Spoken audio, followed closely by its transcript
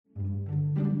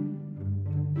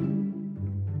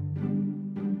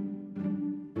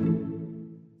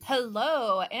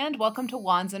Hello, and welcome to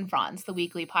Wands and Fronds, the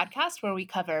weekly podcast where we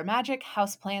cover magic,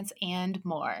 houseplants, and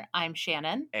more. I'm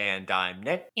Shannon, And I'm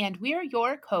Nick. and we're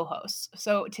your co hosts.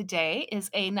 So today is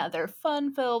another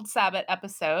fun filled Sabbath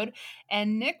episode,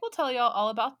 and Nick will tell y'all all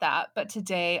about that. But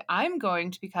today I'm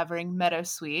going to be covering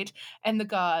Meadowsweet and the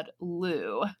god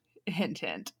Lugh. Hint,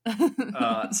 hint.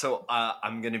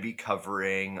 I'm going to be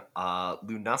covering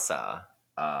Lunasa.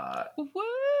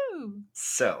 Woo!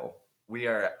 So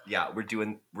we're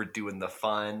doing the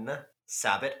fun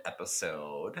Sabbath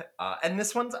episode, and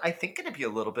this one's I think going to be a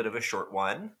little bit of a short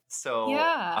one. So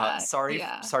Yeah.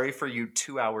 sorry for you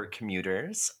 2-hour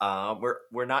commuters.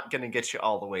 We're not going to get you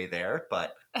all the way there,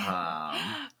 but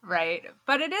Right.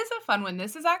 But it is a fun one.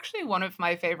 This is actually one of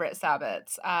my favorite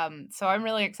Sabbats. So I'm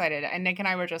really excited. And Nick and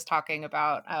I were just talking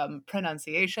about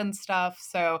pronunciation stuff.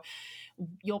 So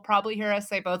you'll probably hear us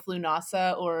say both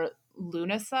Lunasa or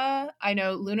Lunasa. I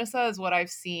know Lunasa is what I've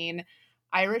seen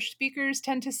Irish speakers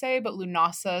tend to say, but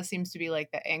Lunasa seems to be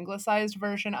like the anglicized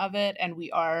version of it. And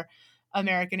we are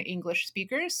American English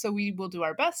speakers, so we will do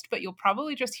our best, but you'll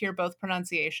probably just hear both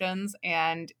pronunciations.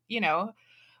 And,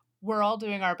 we're all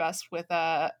doing our best with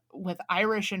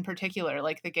Irish in particular.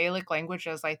 Like the Gaelic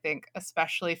languages, I think,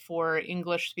 especially for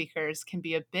English speakers, can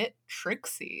be a bit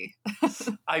tricksy.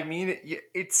 I mean,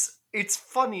 it's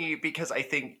funny because I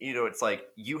think, it's like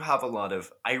you have a lot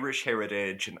of Irish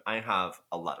heritage and I have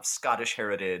a lot of Scottish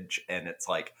heritage, and it's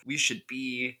like we should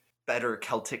be better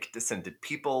Celtic descended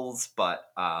peoples, but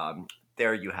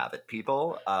there you have it,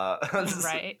 people.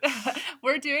 Right.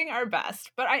 We're doing our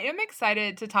best. But I am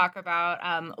excited to talk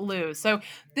about Lugh. So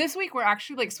this week we're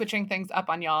actually like switching things up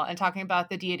on y'all and talking about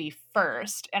the deity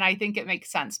first. And I think it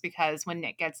makes sense because when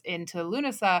Nick gets into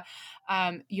Lunasa,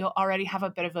 you'll already have a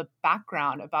bit of a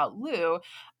background about Lugh.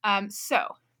 So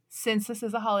since this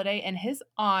is a holiday in his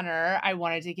honor, I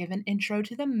wanted to give an intro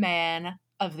to the man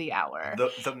of the hour.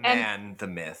 The man, the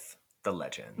myth, the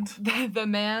legend. The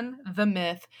man, the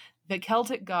myth, the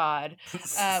Celtic god,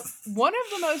 one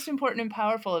of the most important and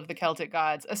powerful of the Celtic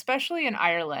gods, especially in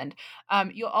Ireland.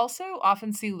 You'll also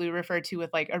often see Lugh referred to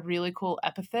with like a really cool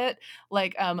epithet,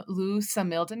 like Lugh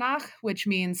Samildanach, which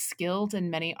means skilled in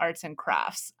many arts and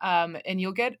crafts. And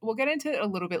we'll get into it a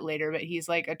little bit later, but he's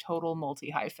like a total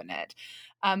multi-hyphenate.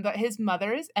 But his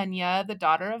mother is Enya, the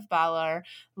daughter of Balar,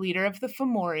 leader of the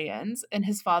Fomorians, and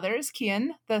his father is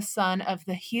Cian, the son of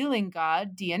the healing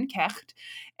god Dian Cecht.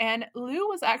 And Lugh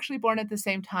was actually born at the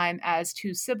same time as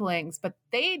two siblings, but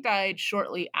they died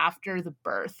shortly after the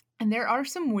birth. And there are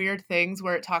some weird things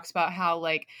where it talks about how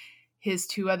like his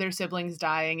two other siblings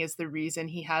dying is the reason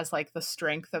he has like the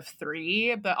strength of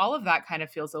 3, but all of that kind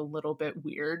of feels a little bit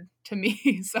weird to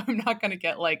me. So I'm not going to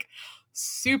get like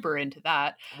super into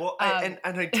that. Well, I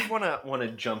do want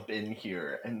to jump in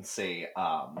here and say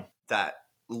that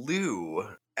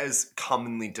Lugh, as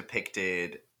commonly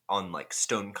depicted on like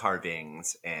stone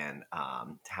carvings and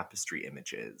tapestry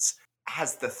images,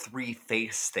 has the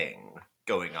 3-face thing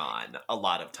going on a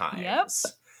lot of times.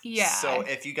 Yep. Yeah. So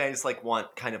if you guys like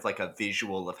want kind of like a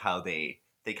visual of how they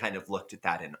kind of looked at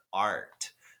that in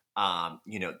art,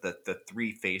 the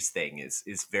 3-face thing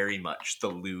is very much the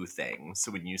Lugh thing.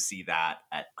 So when you see that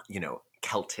at,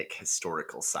 Celtic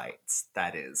historical sites,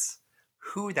 that is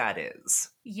who that is.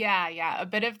 Yeah. A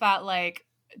bit of that like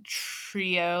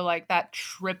trio, like that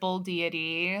triple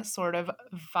deity sort of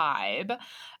vibe.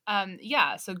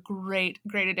 So great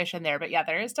addition there. But yeah,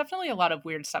 there is definitely a lot of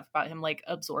weird stuff about him like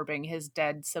absorbing his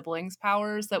dead siblings'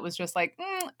 powers that was just like,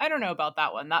 I don't know about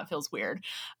that one. That feels weird.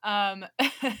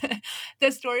 The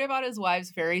story about his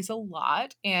wives varies a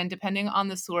lot, and depending on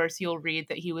the source, you'll read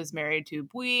that he was married to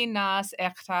Bui, Nas,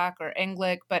 Echtak, or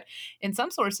Englic, but in some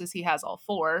sources he has all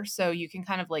 4, so you can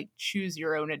kind of like choose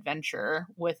your own adventure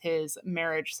with his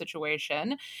marriage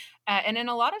situation. And in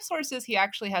a lot of sources, he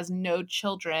actually has no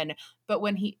children, but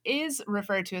when he is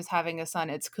referred to as having a son,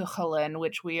 it's Cuchulainn,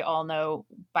 which we all know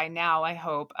by now, I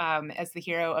hope, as the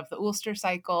hero of the Ulster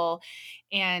cycle.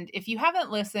 And if you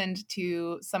haven't listened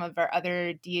to some of our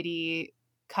other deity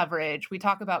coverage, we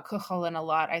talk about Cuchulainn a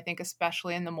lot, I think,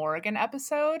 especially in the Morrigan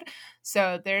episode.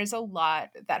 So there's a lot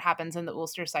that happens in the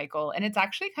Ulster cycle, and it's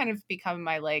actually kind of become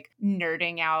my like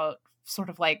nerding out sort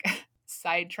of like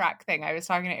sidetrack thing. I was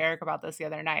talking to Eric about this the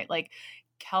other night. Like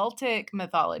Celtic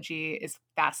mythology is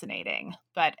fascinating.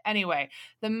 But anyway,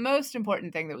 the most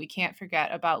important thing that we can't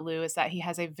forget about Lu is that he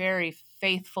has a very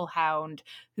faithful hound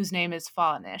whose name is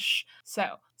Faunish.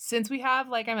 So, since we have,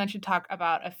 like I mentioned, talk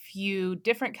about a few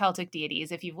different Celtic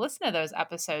deities, if you've listened to those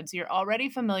episodes, you're already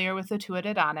familiar with the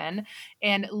Tuatha Dé Danann,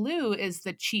 and Lu is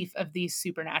the chief of these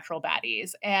supernatural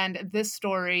baddies. And this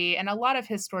story, and a lot of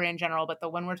his story in general, but the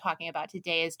one we're talking about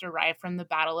today is derived from the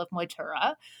Battle of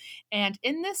Moytura. And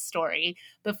in this story,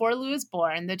 before Lu is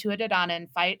born, the Tuatha Dé Danann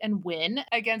fight and win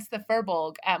against the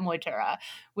Firbolg at Moytura,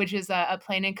 which is a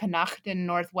plain in Connacht in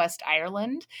northwest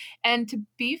Ireland. And to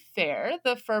be fair,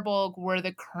 the Firbolg were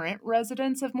the current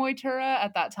residents of Moytura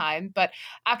at that time, but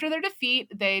after their defeat,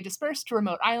 they dispersed to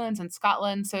remote islands in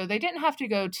Scotland, so they didn't have to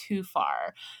go too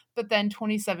far. But then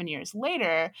 27 years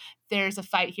later, there's a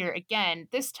fight here again,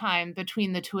 this time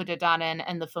between the Tuatha Dé Danann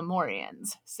and the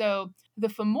Fomorians. So the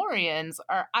Fomorians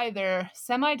are either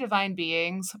semi-divine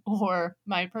beings or,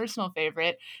 my personal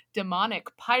favorite,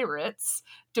 demonic pirates,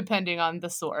 depending on the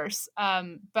source.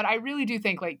 But I really do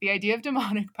think like the idea of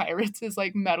demonic pirates is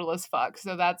like metal as fuck.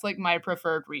 So that's like my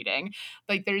preferred reading.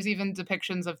 Like there's even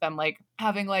depictions of them like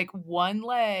having like one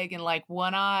leg and like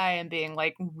one eye and being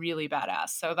like really badass.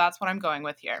 So that's what I'm going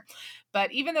with here.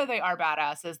 But even though they are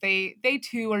badasses, they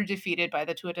too are defeated by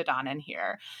the Tuatha Dé Danann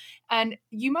here. And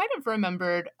you might have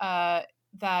remembered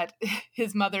that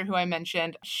his mother, who I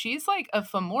mentioned, she's like a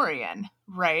Fomorian,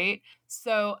 right?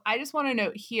 So I just want to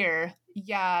note here,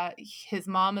 yeah, his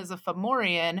mom is a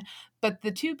Fomorian, but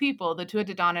the two people, the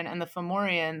Tuatha Dé Danann and the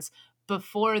Fomorians,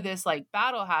 before this like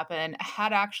battle happened,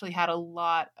 had actually had a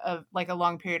lot of like a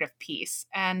long period of peace.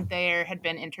 And there had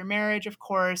been intermarriage, of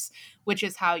course, which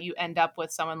is how you end up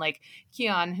with someone like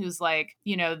Cian, who's like,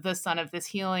 you know, the son of this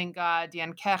healing god,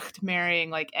 Dian Cecht,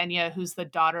 marrying like Enya, who's the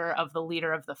daughter of the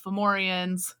leader of the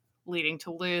Fomorians, leading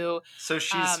to Lu. So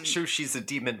she's a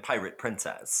demon pirate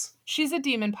princess. She's a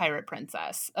demon pirate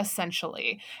princess,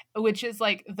 essentially, which is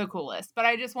like the coolest. But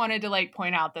I just wanted to like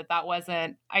point out that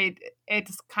wasn't,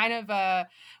 it's kind of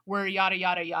we're yada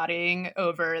yada yadaing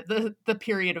over the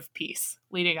period of peace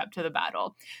leading up to the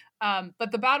battle.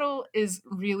 But the battle is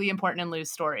really important in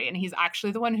Lu's story, and he's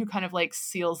actually the one who kind of like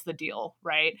seals the deal,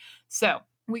 right? So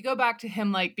we go back to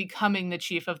him like becoming the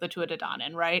chief of the Tuatha Dé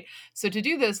Danann, right? So to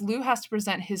do this, Lu has to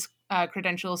present his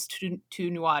credentials to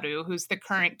Nuadu, who's the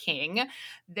current king.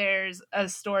 There's a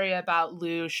story about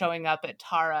Lu showing up at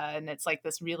Tara, and it's like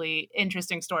this really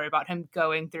interesting story about him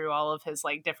going through all of his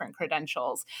like different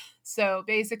credentials. So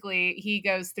basically, he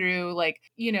goes through like,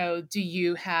 you know, do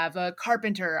you have a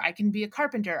carpenter? I can be a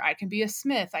carpenter. I can be a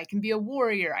smith. I can be a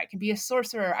warrior. I can be a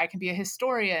sorcerer. I can be a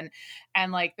historian.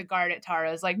 And like the guard at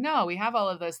Tara is like, no, we have all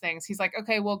of those things. He's like,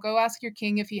 okay, well, go ask your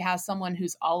king if he has someone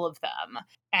who's all of them.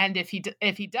 And if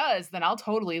he does, then I'll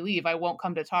totally leave. I won't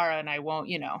come to Tara, and I won't,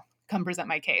 you know, come present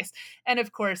my case. And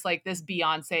of course, like this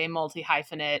Beyonce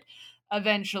multi-hyphenate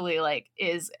eventually like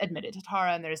is admitted to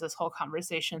Tara, and there's this whole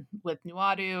conversation with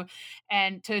Nuadu.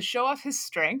 And to show off his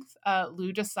strength,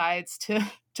 Lu decides to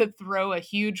throw a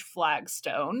huge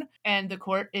flagstone, and the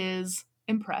court is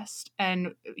impressed.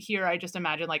 And here I just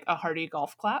imagine like a hearty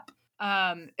golf clap.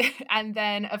 And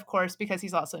then, of course, because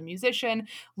he's also a musician,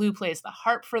 Lu plays the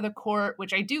harp for the court,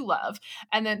 which I do love.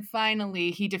 And then finally,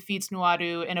 he defeats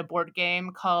Nuadu in a board game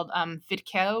called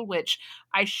Fitkel, which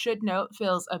I should note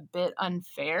feels a bit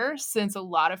unfair since a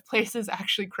lot of places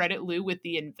actually credit Lu with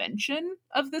the invention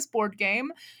of this board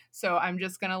game. So I'm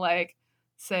just going to like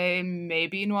say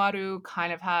maybe Nuadu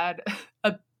kind of had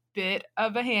a bit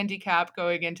of a handicap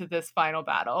going into this final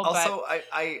battle. Also, but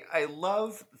I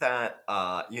love that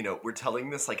you know, we're telling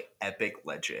this like epic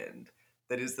legend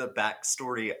that is the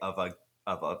backstory of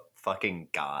a fucking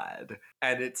god,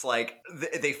 and it's like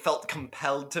they felt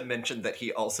compelled to mention that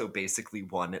he also basically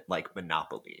won at like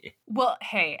Monopoly. Well,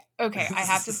 hey, okay, I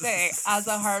have to say, as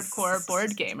a hardcore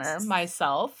board gamer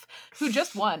myself, who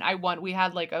just won, we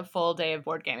had like a full day of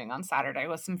board gaming on Saturday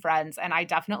with some friends, and I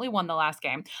definitely won the last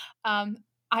game.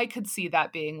 I could see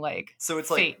that being like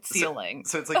fate sealing.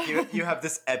 So it's like you have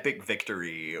this epic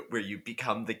victory where you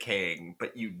become the king,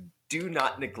 but you do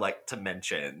not neglect to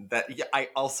mention that I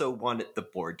also won at the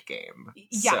board game.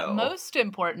 Yeah, so. Most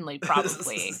importantly,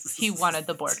 probably, he won at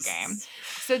the board game.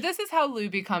 So this is how Lu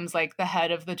becomes like the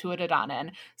head of the Tuatha Dé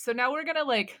Danann. So now we're going to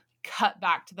like cut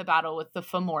back to the battle with the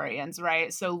Fomorians,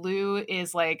 right? So Lu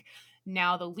is like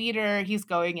now the leader. He's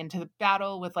going into the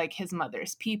battle with like his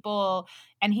mother's people,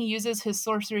 and he uses his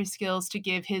sorcery skills to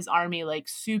give his army like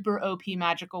super OP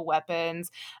magical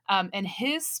weapons. And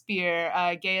his spear,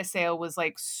 Gaeasael, was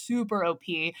like super OP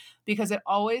because it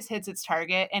always hits its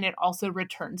target and it also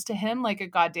returns to him like a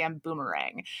goddamn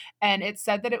boomerang. And it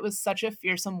said that it was such a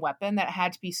fearsome weapon that it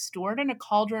had to be stored in a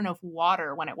cauldron of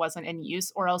water when it wasn't in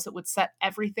use, or else it would set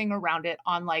everything around it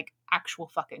on like actual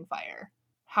fucking fire.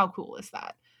 How cool is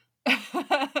that?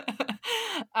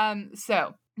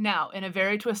 So now, in a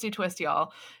very twisty twist,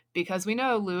 y'all, because we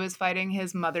know Lu is fighting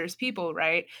his mother's people,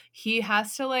 right? He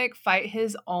has to like fight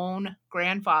his own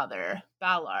grandfather,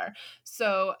 Balar.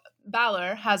 So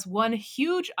Balar has one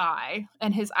huge eye,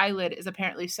 and his eyelid is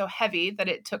apparently so heavy that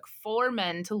it took 4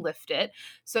 men to lift it.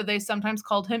 So they sometimes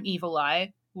called him Evil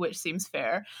Eye, which seems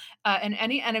fair. And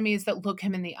any enemies that look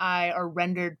him in the eye are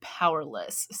rendered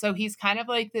powerless. So he's kind of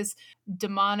like this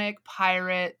demonic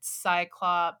pirate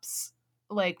cyclops,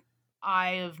 like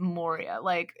Eye of Moria.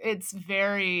 Like it's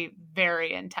very,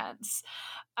 very intense.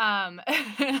 So kind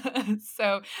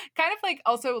of like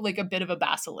also like a bit of a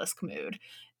basilisk mood.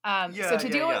 So to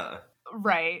deal with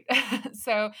right.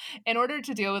 So in order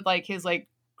to deal with like his like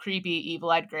creepy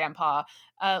evil-eyed grandpa,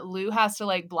 Lu has to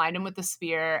like blind him with the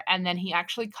spear, and then he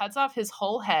actually cuts off his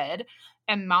whole head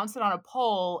and mounts it on a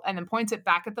pole and then points it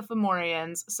back at the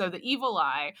Fomorians. So the evil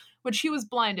eye, which he was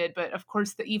blinded, but of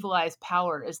course the evil eye's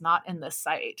power is not in the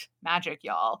sight. Magic,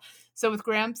 y'all. So with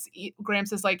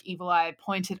Gramps' like evil eye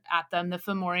pointed at them, the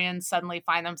Fomorians suddenly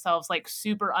find themselves like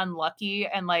super unlucky,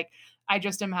 and like I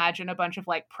just imagine a bunch of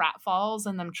like pratfalls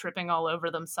and them tripping all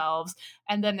over themselves,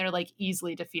 and then they're like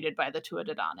easily defeated by the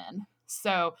Tuatha.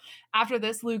 So after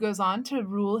this, Lu goes on to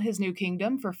rule his new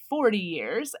kingdom for 40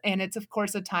 years, and it's of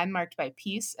course a time marked by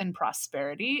peace and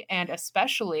prosperity, and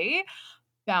especially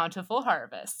bountiful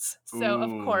harvests. So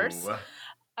of course,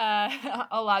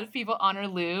 a lot of people honor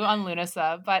Lu on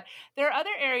Lunasa, but there are other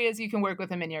areas you can work with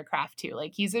him in your craft too.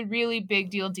 Like he's a really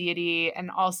big deal deity, and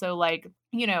also like,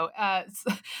 you know,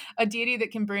 a deity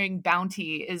that can bring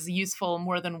bounty is useful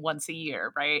more than once a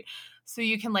year, right? So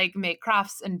you can like make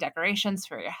crafts and decorations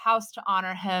for your house to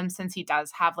honor him, since he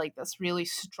does have like this really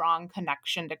strong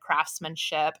connection to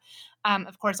craftsmanship.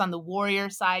 Of course, on the warrior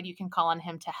side, you can call on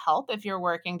him to help if you're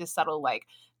working to settle like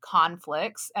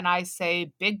conflicts, and I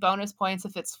say big bonus points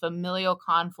if it's familial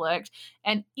conflict,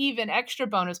 and even extra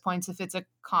bonus points if it's a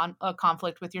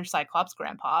conflict with your Cyclops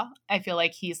grandpa. I feel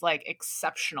like he's like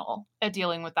exceptional at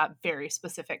dealing with that very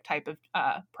specific type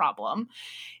of problem.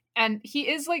 And he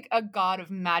is like a god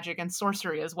of magic and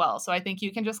sorcery as well. So I think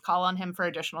you can just call on him for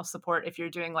additional support if you're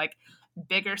doing like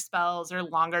bigger spells or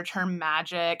longer term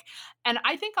magic. And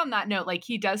I think on that note, like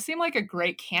he does seem like a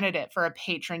great candidate for a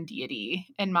patron deity,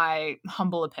 in my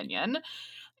humble opinion.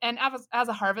 And as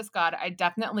a harvest god, I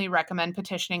definitely recommend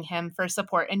petitioning him for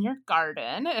support in your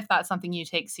garden if that's something you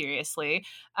take seriously.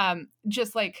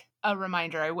 Just like a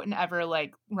reminder, I wouldn't ever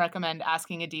like recommend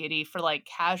asking a deity for like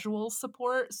casual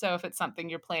support. So if it's something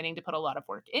you're planning to put a lot of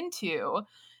work into,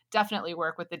 definitely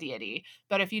work with the deity.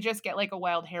 But if you just get like a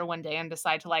wild hair one day and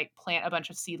decide to like plant a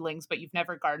bunch of seedlings, but you've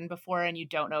never gardened before and you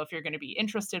don't know if you're going to be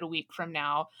interested a week from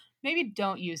now, maybe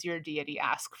don't use your deity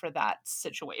ask for that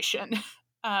situation.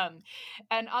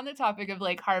 And on the topic of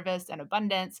like harvest and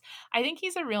abundance, I think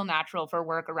he's a real natural for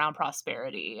work around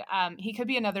prosperity. He could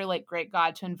be another like great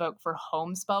god to invoke for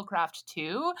home spellcraft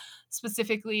too,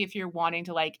 specifically if you're wanting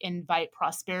to like invite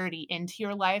prosperity into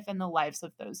your life and the lives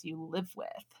of those you live with.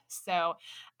 So,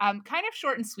 kind of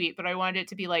short and sweet, but I wanted it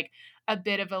to be like a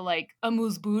bit of a like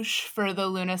amuse-bouche for the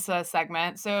Lunasa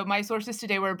segment. So my sources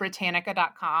today were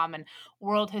Britannica.com and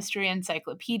World History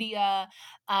Encyclopedia,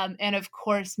 and of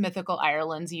course Mythical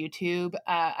Ireland's YouTube.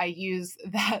 I use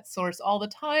that source all the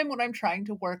time when I'm trying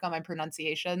to work on my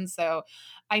pronunciation. So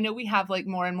I know we have like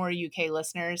more and more UK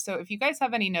listeners. So if you guys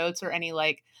have any notes or any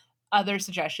like other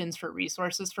suggestions for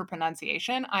resources for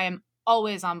pronunciation, I am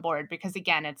always on board, because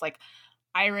again, it's like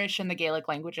Irish and the Gaelic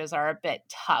languages are a bit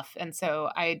tough. And so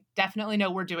I definitely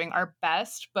know we're doing our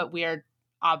best, but we are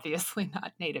obviously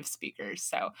not native speakers.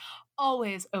 So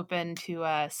always open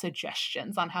to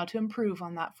suggestions on how to improve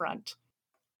on that front.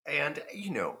 And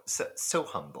you know, so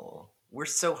humble. We're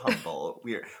so humble.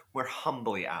 we're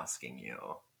humbly asking you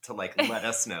to like let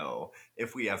us know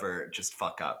if we ever just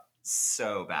fuck up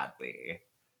so badly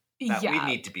that we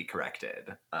need to be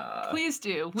corrected. Please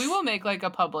do. We will make like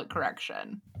a public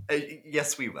correction.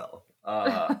 Yes, we will.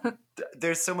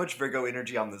 There's so much Virgo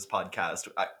energy on this podcast.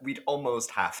 We'd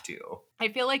almost have to. I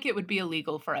feel like it would be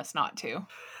illegal for us not to.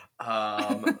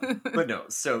 But no,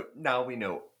 so now we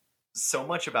know so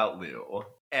much about Lu,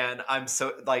 and I'm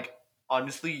so like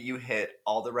honestly, you hit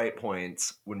all the right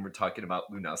points when we're talking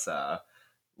about Lunasa.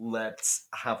 Let's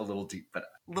have a little deep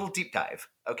dive,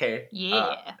 okay?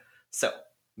 Yeah. So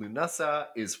Lunasa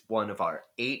is one of our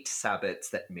 8 Sabbats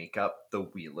that make up the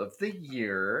Wheel of the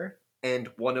Year, and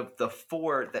one of the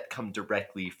 4 that come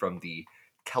directly from the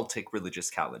Celtic religious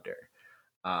calendar.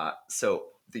 So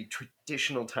the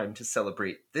traditional time to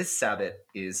celebrate this Sabbat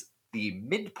is the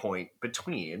midpoint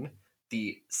between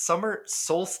the summer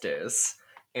solstice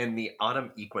and the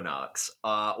autumn equinox,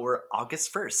 or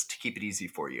August 1st, to keep it easy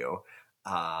for you.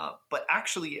 But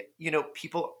actually,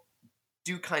 people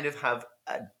do kind of have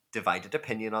a divided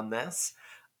opinion on this.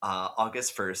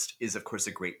 August 1st is, of course,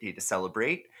 a great day to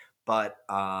celebrate, but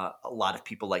a lot of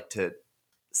people like to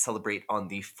celebrate on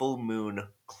the full moon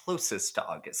closest to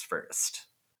August 1st.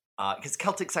 Because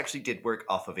Celtics actually did work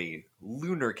off of a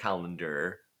lunar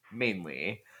calendar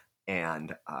mainly,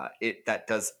 and that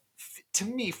does, to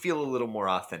me, feel a little more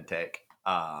authentic.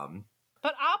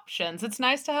 But options. It's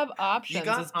nice to have You options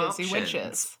got as busy options.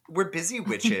 witches. We're busy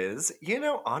witches.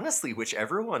 Honestly,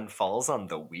 whichever one falls on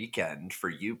the weekend for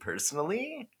you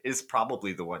personally is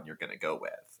probably the one you're going to go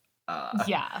with.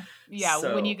 Yeah. Yeah.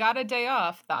 When you So got a day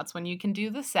off, that's when you can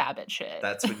do the Sabbath shit.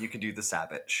 that's when you can do the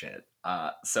Sabbath shit.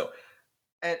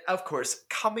 And of course,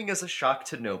 coming as a shock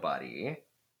to nobody,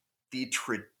 the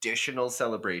traditional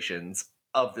celebrations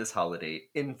of this holiday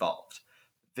involved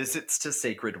visits to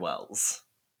sacred wells,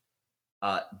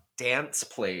 uh, dance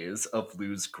plays of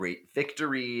Lu's great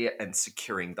victory and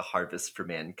securing the harvest for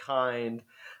mankind,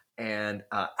 and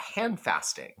hand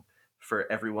fasting for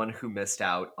everyone who missed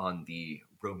out on the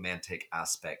romantic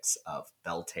aspects of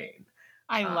Beltane.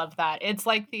 I Uh, love that. It's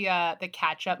like the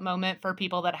catch up moment for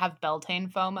people that have Beltane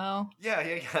FOMO. yeah.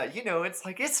 It's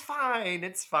like, it's fine,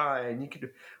 it's fine. You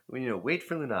could, wait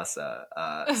for Lunasa.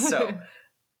 So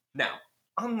now,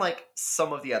 unlike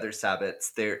some of the other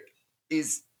Sabbats, there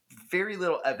is very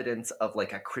little evidence of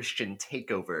like a Christian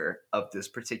takeover of this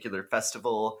particular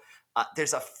festival.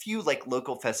 There's a few like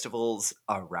local festivals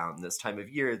around this time of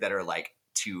year that are like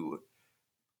to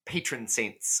patron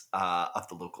saints of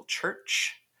the local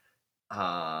church.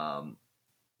 Um,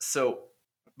 so,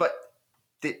 but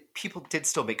the people did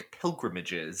still make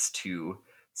pilgrimages to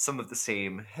some of the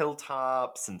same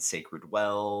hilltops and sacred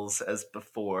wells as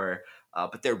before,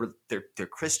 but they're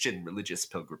Christian religious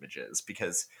pilgrimages,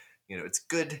 because it's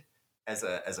good as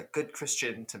a good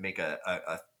Christian to make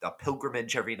a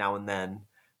pilgrimage every now and then.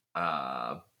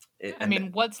 Uh, I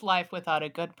mean, what's life without a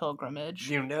good pilgrimage?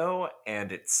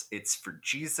 and it's for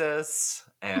Jesus,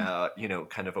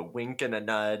 kind of a wink and a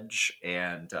nudge,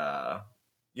 and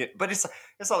yeah, but it's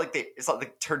not like they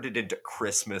turned it into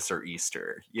Christmas or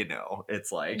Easter,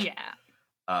 It's like, Yeah.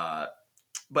 uh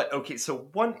but okay, so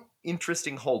one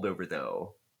interesting holdover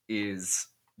though is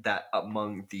that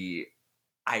among the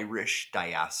Irish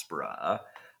diaspora,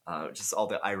 just all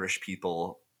the Irish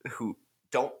people who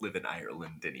don't live in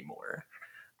Ireland anymore,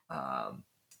 um,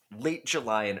 late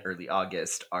July and early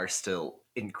August are still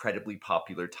incredibly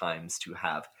popular times to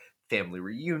have family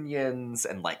reunions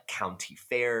and like county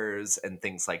fairs and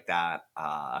things like that.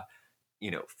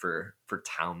 For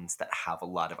towns that have a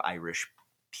lot of Irish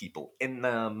people in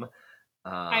them.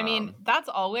 I mean, Um, that's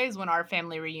always when our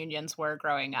family reunions were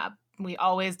growing up. We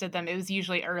always did them. It was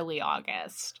usually early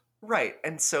August. right,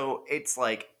 and so it's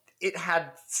like it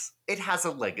has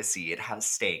a legacy, it has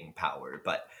staying power,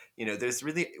 but there's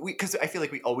really, because I feel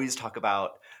like we always talk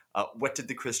about what did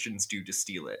the Christians do to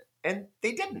steal it, and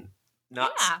they didn't.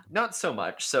 Not Yeah. not so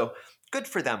much. So good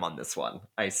for them on this one,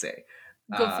 I say.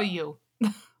 Good for Uh, you.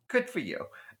 Good for you.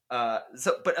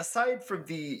 But aside from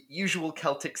the usual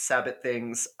Celtic Sabbath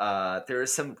things, there are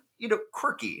some,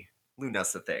 quirky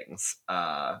Lunasa things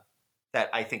that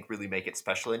I think really make it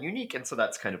special and unique. And so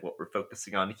that's kind of what we're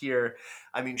focusing on here.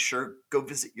 I mean, sure, go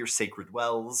visit your sacred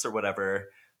wells or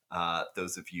whatever.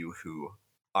 Those of you who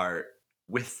are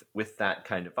with that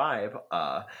kind of vibe.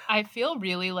 I feel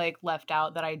really like left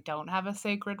out that I don't have a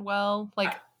sacred well.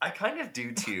 Like, I kind of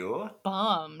do too.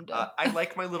 bummed. I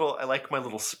like my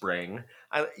little spring.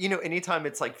 Anytime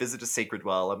it's like visit a sacred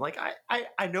well, I'm like,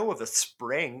 I know of a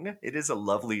spring. It is a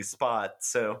lovely spot,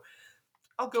 so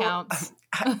I'll go. Counts.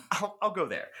 I'll go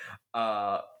there.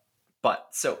 But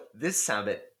so this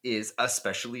Sabbath is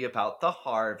especially about the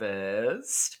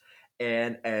harvest,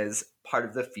 and as part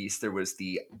of the feast, there was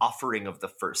the offering of the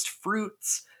first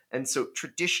fruits. And so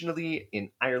traditionally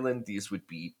in Ireland, these would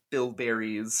be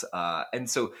bilberries. And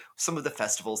so some of the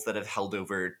festivals that have held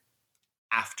over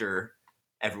after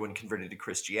everyone converted to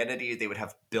Christianity, they would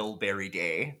have Bilberry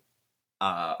Day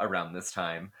around this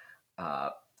time.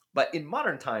 But in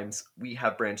modern times, we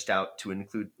have branched out to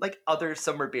include like other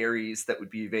summer berries that would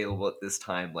be available at this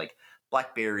time, like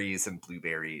blackberries and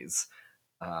blueberries.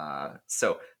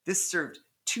 So this served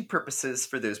two purposes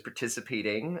for those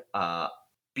participating,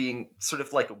 being sort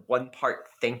of like a one-part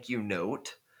thank you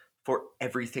note for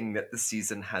everything that the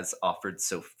season has offered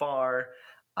so far.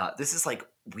 This is like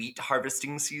wheat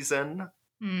harvesting season.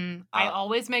 I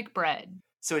always make bread.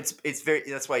 So it's very,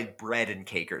 that's why bread and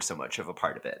cake are so much of a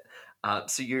part of it.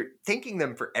 So you're thanking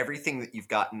them for everything that you've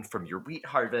gotten from your wheat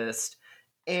harvest,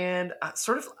 and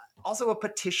sort of also a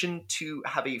petition to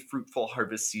have a fruitful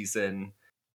harvest season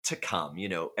to come. You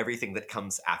know, everything that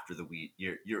comes after the wheat,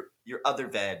 your other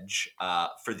veg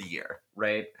for the year,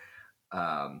 right?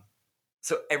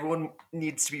 So everyone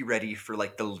needs to be ready for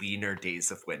like the leaner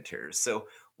days of winter. So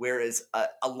whereas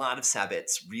a lot of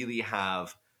Sabbats really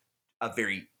have a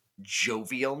very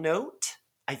jovial note,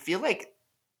 I feel like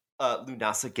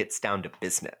Lunasa gets down to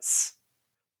business.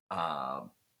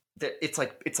 It's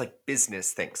like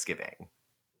business Thanksgiving.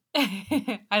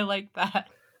 I like that.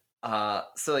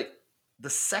 So like the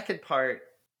second part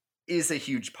is a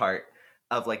huge part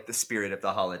of like the spirit of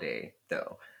the holiday,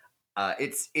 though.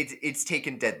 It's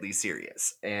taken deadly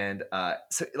serious, and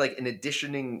so like in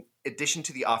addition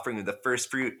to the offering of the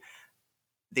first fruit,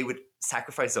 they would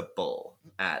sacrifice a bull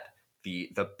at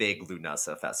the big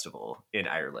Lunasa festival in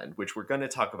Ireland, which we're going to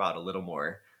talk about a little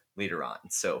more later on.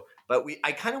 So, but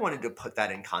I kind of wanted to put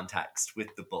that in context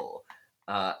with the bull.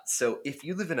 So if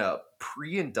you live in a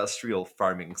pre-industrial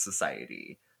farming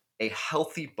society, a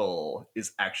healthy bull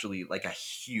is actually like a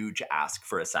huge ask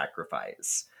for a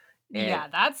sacrifice. And, yeah,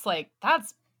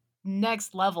 that's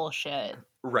next level shit.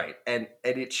 Right. And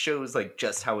it shows like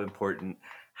just how important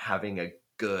having a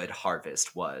good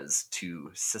harvest was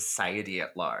to society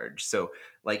at large. So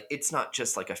like it's not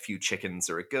just like a few chickens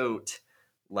or a goat.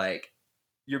 Like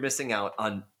you're missing out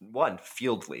on one,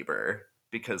 field labor,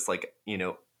 because like, you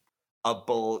know, a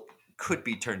bull could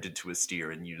be turned into a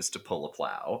steer and used to pull a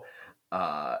plow.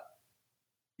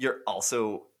 You're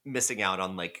also missing out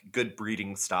on like good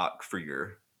breeding stock for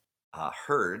your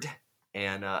herd.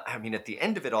 And I mean, at the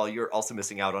end of it all, you're also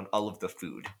missing out on all of the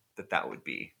food that would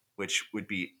be, which would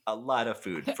be a lot of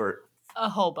food for a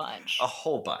whole bunch. A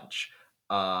whole bunch.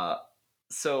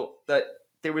 So that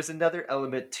there was another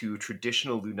element to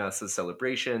traditional Lunasa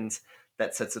celebrations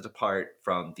that sets it apart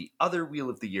from the other Wheel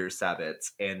of the Year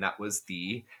Sabbats, and that was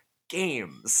the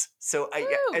games. So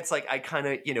it's like I kind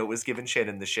of, you know, was giving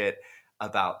Shannon the shit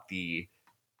about the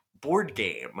board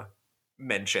game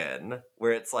mention,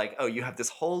 where it's like, oh, you have this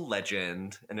whole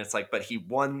legend, and it's like, but he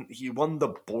won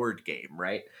the board game,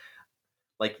 right?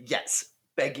 Like, yes,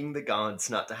 begging the gods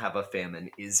not to have a famine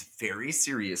is very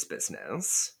serious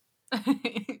business.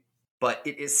 But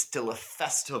it is still a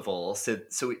festival,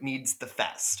 so it needs the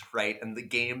fest, right? And the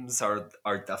games are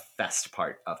the fest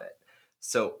part of it.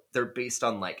 So they're based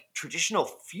on like traditional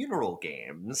funeral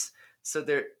games. So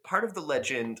they're part of the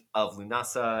legend of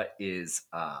Lunasa is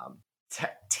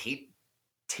Taitine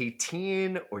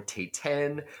or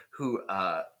Taiten, who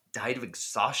died of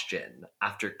exhaustion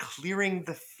after clearing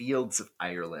the fields of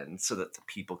Ireland so that the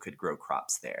people could grow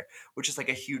crops there, which is like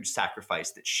a huge sacrifice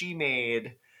that she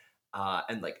made.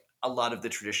 And like a lot of the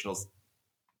traditional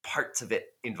parts of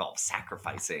it involve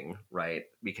sacrificing, right?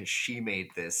 Because she made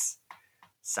this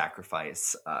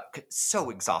sacrifice so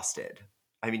exhausted.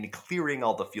 I mean, clearing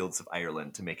all the fields of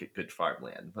Ireland to make it good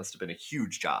farmland must have been a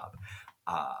huge job.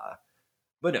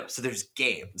 But no, so there's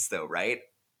games though, right?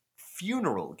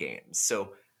 Funeral games.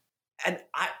 So, and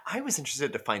I was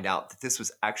interested to find out that this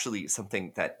was actually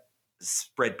something that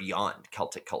spread beyond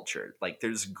Celtic culture. Like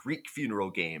there's Greek funeral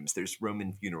games, there's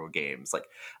Roman funeral games. Like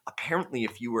apparently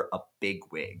if you were a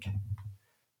bigwig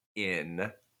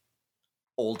in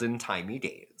olden timey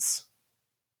days,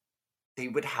 they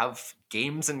would have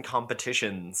games and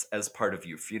competitions as part of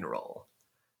your funeral.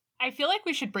 I feel like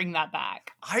we should bring that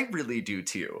back. I really do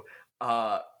too.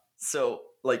 So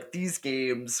like these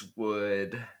games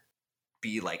would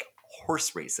be like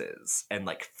horse races and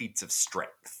like feats of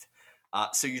strength.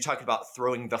 So you're talking about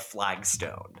throwing the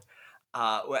flagstone.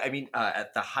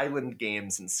 At the Highland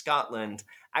Games in Scotland,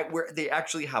 where they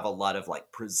actually have a lot of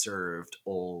like preserved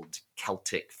old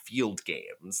Celtic field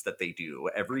games that they do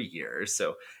every year.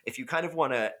 So if you kind of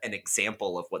want an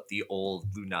example of what the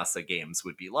old Lunasa games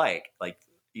would be like,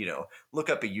 you know, look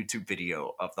up a YouTube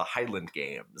video of the Highland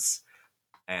Games.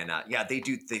 And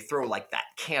they throw like that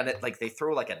cannon, like they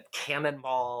throw like a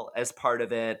cannonball as part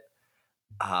of it.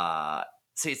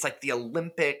 So it's like the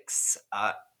Olympics,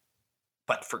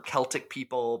 but for Celtic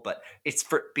people. But it's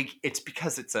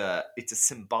because it's a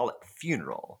symbolic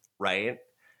funeral, right?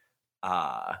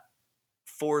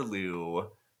 For Lugh,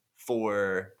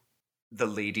 for the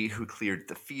lady who cleared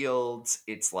the fields,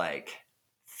 it's like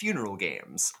funeral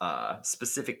games,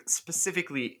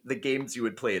 specifically the games you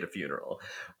would play at a funeral,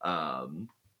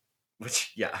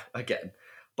 which again,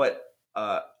 but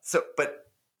but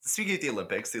speaking of the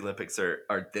Olympics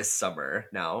are this summer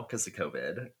now because of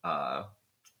COVID,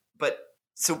 but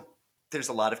so there's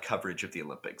a lot of coverage of the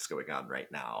Olympics going on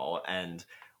right now, and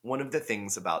one of the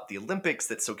things about the Olympics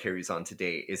that still carries on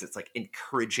today is it's like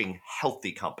encouraging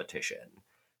healthy competition.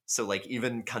 So like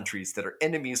even countries that are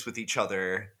enemies with each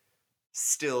other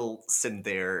still send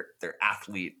their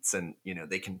athletes, and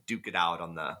they can duke it out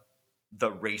on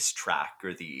the racetrack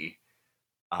or the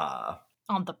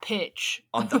on the pitch.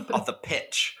 on the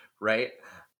pitch, right?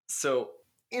 So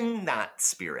in that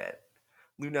spirit,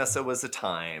 Lunasa was a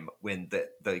time when the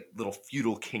little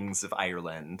feudal kings of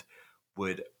Ireland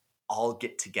would all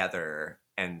get together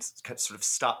and sort of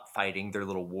stop fighting their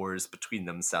little wars between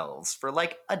themselves for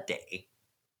like a day.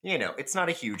 It's not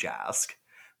a huge ask,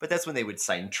 but that's when they would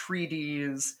sign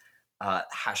treaties,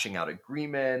 hashing out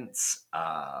agreements.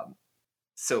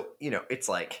 So it's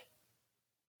like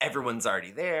everyone's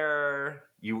already there.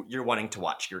 You're wanting to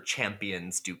watch your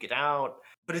champions duke it out,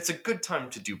 but it's a good time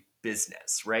to do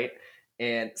business, right?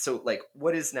 And so, like,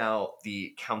 what is now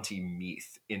the County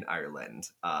Meath in Ireland?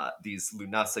 These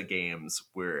Lunasa games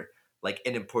were like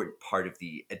an important part of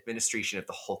the administration of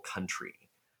the whole country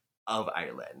of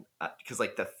Ireland, because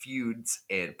like the feuds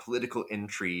and political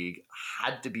intrigue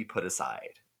had to be put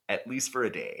aside at least for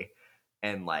a day,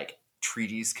 and like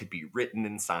treaties could be written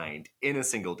and signed in a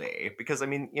single day, because I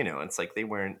mean, it's like they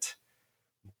weren't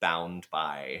bound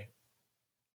by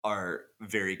our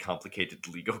very complicated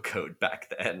legal code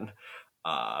back then.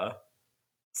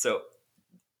 So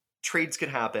trades could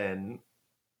happen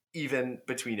even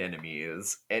between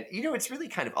enemies, and it's really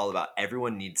kind of all about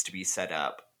everyone needs to be set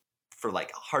up for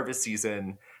like harvest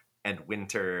season and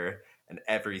winter and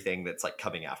everything that's like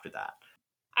coming after that.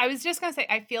 I was just gonna say,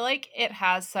 I feel like it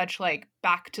has such like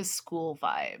back to school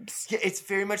vibes. Yeah, it's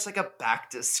very much like a back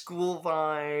to school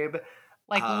vibe,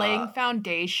 like laying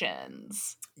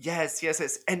foundations. Yes.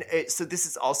 And so this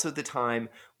is also the time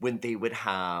when they would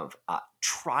have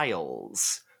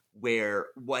trials where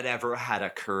whatever had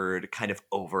occurred kind of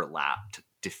overlapped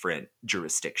different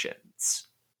jurisdictions,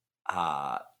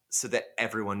 so that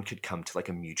everyone could come to like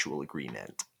a mutual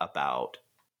agreement about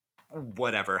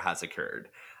whatever has occurred.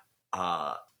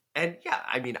 And yeah,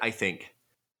 I mean, I think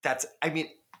that's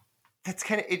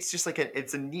kind of, it's just like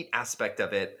it's a neat aspect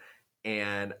of it.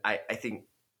 And I think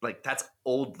like that's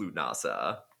old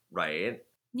Lunasa, right?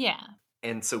 Yeah.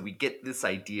 And so we get this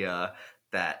idea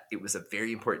that it was a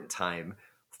very important time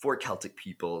for Celtic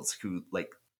peoples who like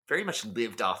very much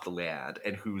lived off the land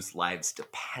and whose lives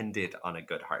depended on a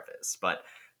good harvest. But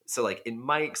so like in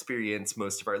my experience,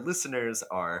 most of our listeners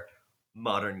are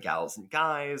modern gals and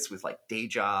guys with like day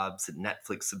jobs and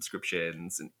Netflix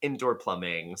subscriptions and indoor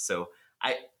plumbing. So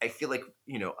I feel like,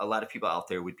 a lot of people out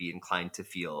there would be inclined to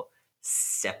feel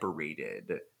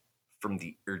separated from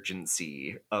the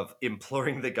urgency of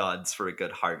imploring the gods for a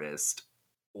good harvest,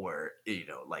 or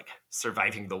like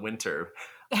surviving the winter.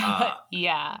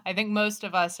 Yeah, I think most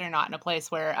of us are not in a place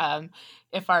where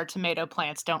if our tomato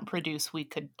plants don't produce, we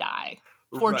could die.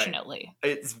 Fortunately.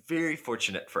 Right. It's very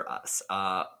fortunate for us,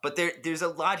 but there's a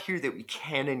lot here that we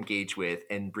can engage with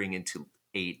and bring into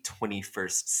a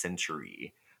 21st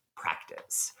century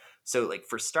practice. So like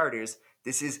for starters,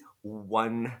 this is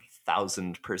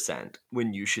 1000%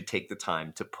 when you should take the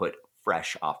time to put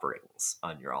fresh offerings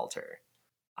on your altar,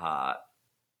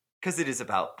 because it is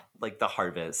about like the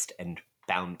harvest and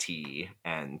bounty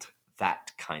and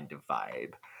that kind of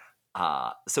vibe.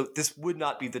 So this would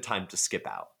not be the time to skip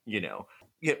out.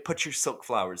 Put your silk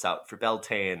flowers out for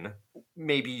Beltane.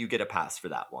 Maybe you get a pass for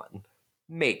that one,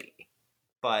 maybe,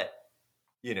 but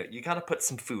you gotta put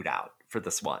some food out for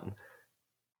this one,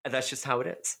 and that's just how it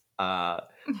is. But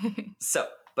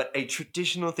a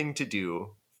traditional thing to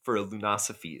do for a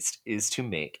Lunasa feast is to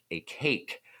make a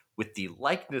cake with the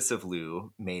likeness of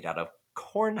Lu made out of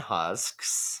corn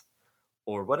husks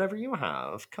or whatever you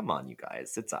have. Come on, you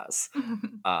guys, it's us.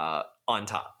 On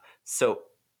top. So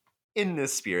in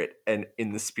this spirit, and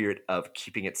in the spirit of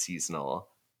keeping it seasonal,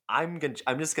 I'm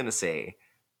just gonna say,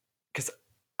 because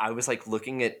I was like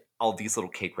looking at all these little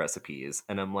cake recipes,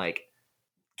 and I'm like,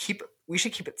 we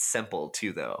should keep it simple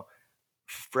too, though.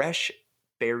 Fresh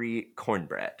berry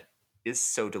cornbread is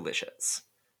so delicious.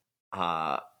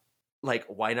 Like,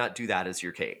 why not do that as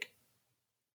your cake?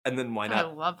 And then why not?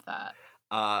 I love that.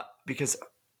 Because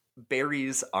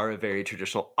berries are a very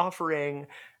traditional offering,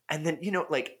 and then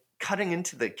like cutting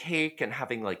into the cake and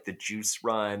having like the juice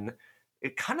run,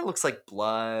 it kind of looks like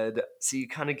blood, so you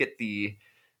kind of get the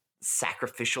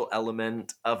sacrificial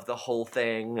element of the whole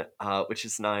thing, which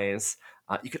is nice.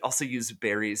 You could also use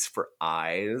berries for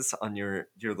eyes on your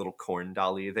little corn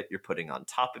dolly that you're putting on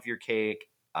top of your cake.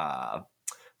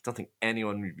 Don't think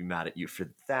anyone would be mad at you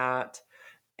for that.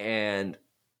 And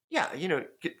yeah,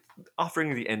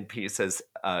 offering the end piece as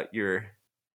your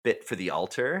bit for the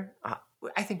altar,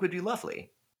 I think would be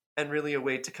lovely, and really a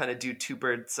way to kind of do two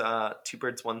birds,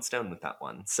 one stone with that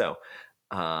one. So,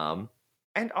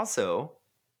 and also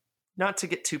not to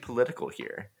get too political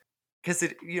here, because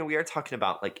we are talking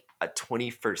about like a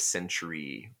 21st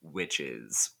century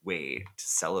witches way to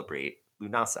celebrate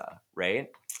Lunasa, right?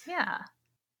 Yeah.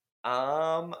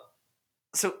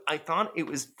 So I thought it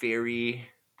was very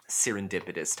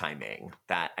serendipitous timing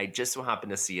that I just so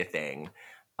happened to see a thing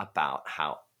about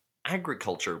how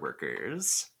agriculture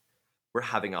workers were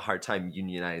having a hard time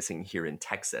unionizing here in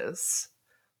Texas.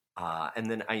 And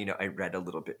then I read a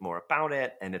little bit more about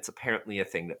it, and it's apparently a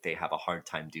thing that they have a hard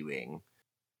time doing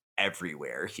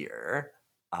everywhere here.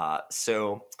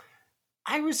 So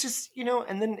I was just,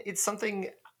 and then it's something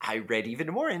I read even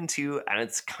more into, and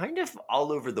it's kind of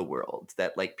all over the world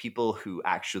that like people who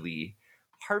actually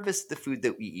harvest the food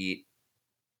that we eat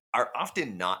are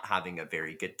often not having a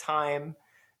very good time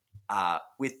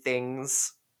with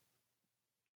things,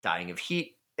 dying of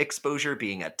heat exposure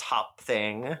being a top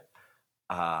thing,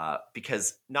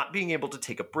 because not being able to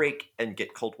take a break and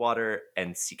get cold water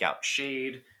and seek out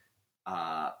shade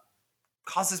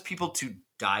causes people to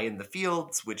die in the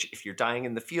fields, which if you're dying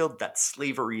in the field, that's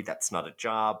slavery, that's not a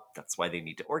job, that's why they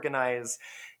need to organize.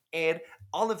 And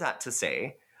all of that to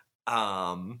say,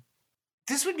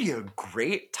 this would be a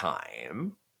great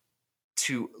time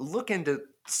to look into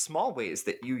small ways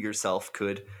that you yourself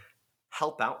could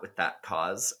help out with that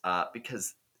cause,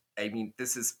 because I mean,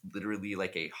 this is literally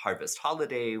like a harvest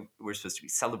holiday. We're supposed to be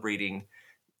celebrating,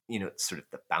 sort of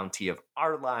the bounty of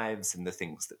our lives and the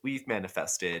things that we've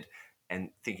manifested, and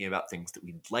thinking about things that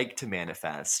we'd like to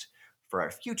manifest for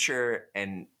our future.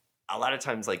 And a lot of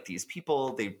times, like these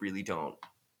people, they really don't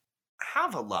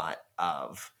have a lot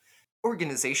of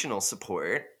organizational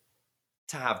support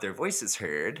to have their voices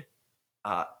heard.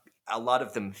 A lot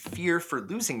of them fear for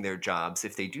losing their jobs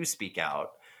if they do speak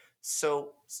out.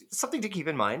 So something to keep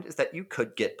in mind is that you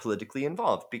could get politically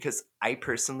involved, because I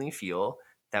personally feel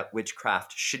that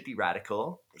witchcraft should be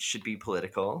radical, it should be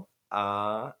political.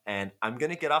 And I'm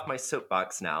going to get off my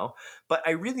soapbox now, but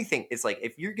I really think it's like,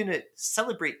 if you're going to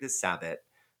celebrate this Sabbath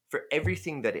for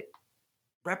everything that it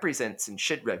represents and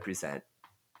should represent,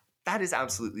 that is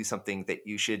absolutely something that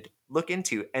you should look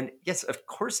into. And yes, of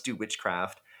course, do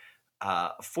witchcraft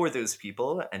for those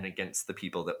people and against the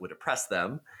people that would oppress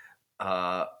them.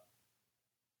 But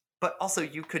also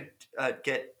you could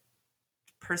get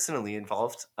personally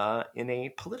involved in a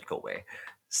political way.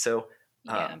 So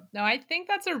yeah, no, I think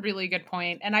that's a really good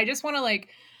point. And I just want to like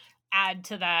add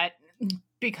to that,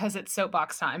 because it's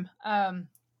soapbox time.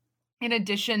 In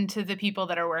addition to the people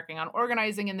that are working on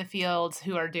organizing in the fields,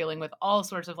 who are dealing with all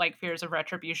sorts of like fears of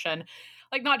retribution,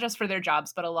 like not just for their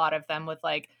jobs, but a lot of them with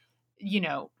like,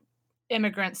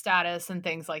 immigrant status and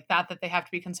things like that they have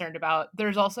to be concerned about.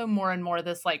 There's also more and more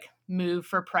this like move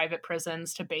for private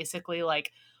prisons to basically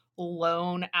like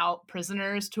loan out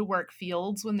prisoners to work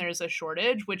fields when there's a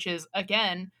shortage, which is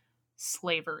again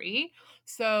slavery.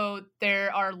 So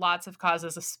there are lots of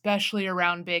causes, especially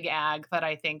around big ag, that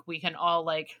I think we can all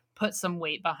like put some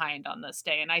weight behind on this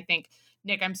day. And I think,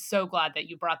 Nick, I'm so glad that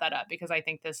you brought that up, because I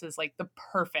think this is like the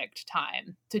perfect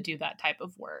time to do that type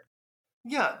of work.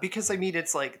 Yeah, because I mean,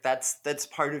 it's like that's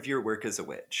part of your work as a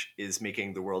witch, is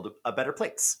making the world a better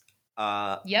place.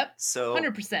 Yep. So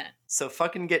 100%. So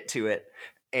fucking get to it.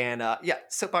 And yeah,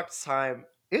 soapbox time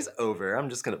is over. I'm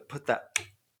just gonna put that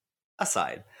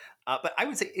aside. But I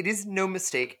would say it is no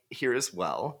mistake here as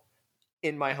well,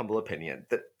 in my humble opinion,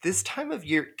 that this time of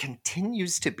year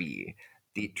continues to be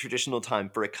the traditional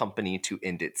time for a company to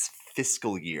end its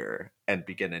fiscal year and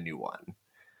begin a new one.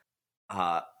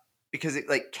 Because it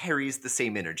like carries the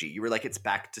same energy. You were like, it's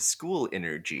back to school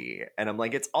energy. And I'm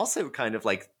like, it's also kind of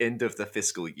like end of the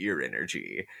fiscal year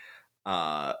energy.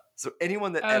 So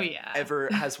anyone that ever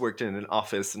has worked in an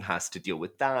office and has to deal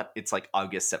with that, it's like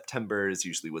August, September is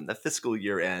usually when the fiscal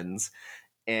year ends.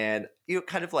 And,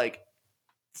 kind of like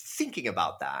thinking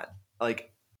about that,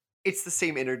 like it's the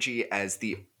same energy as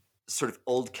the sort of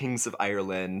old kings of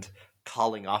Ireland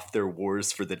calling off their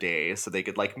wars for the day so they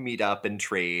could like meet up and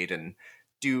trade and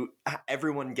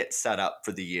everyone get set up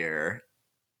for the year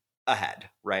ahead,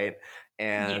 right?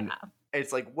 And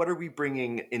it's like, what are we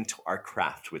bringing into our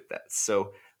craft with this?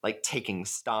 So like taking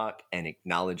stock and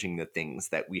acknowledging the things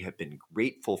that we have been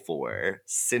grateful for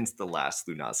since the last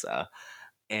Lunasa,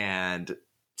 and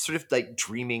sort of like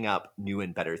dreaming up new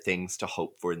and better things to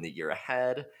hope for in the year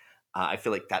ahead. I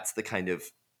feel like that's the kind of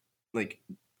like,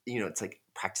 it's like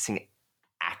practicing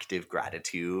active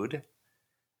gratitude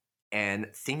and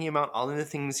thinking about all of the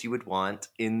things you would want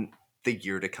in the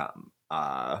year to come.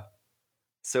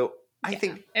 So I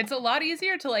think it's a lot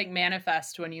easier to like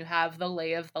manifest when you have the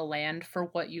lay of the land for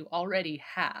what you already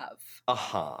have.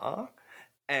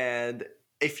 And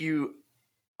if you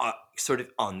sort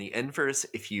of on the inverse,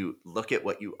 if you look at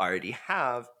what you already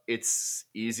have, it's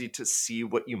easy to see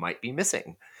what you might be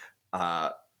missing.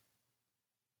 But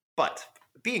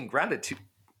being gratitude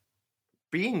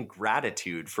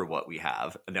for what we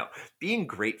have, being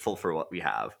grateful for what we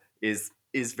have is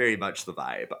very much the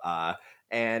vibe.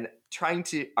 And trying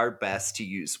to our best to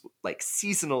use like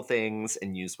seasonal things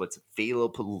and use what's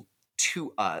available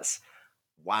to us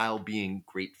while being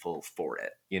grateful for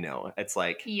it. It's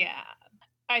like, yeah.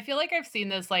 I feel like I've seen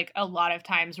this like a lot of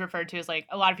times referred to as like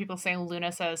a lot of people saying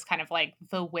Lunasa is kind of like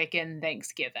the Wiccan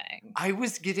Thanksgiving. I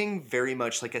was getting very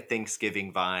much like a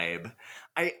Thanksgiving vibe.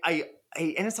 I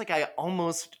and it's like I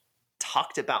almost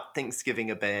talked about Thanksgiving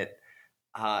a bit,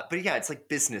 but yeah, it's like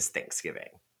business Thanksgiving.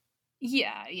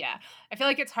 Yeah. I feel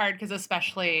like it's hard because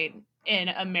especially in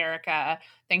America,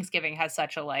 Thanksgiving has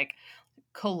such a like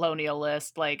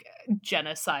colonialist, like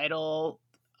genocidal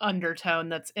undertone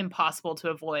that's impossible to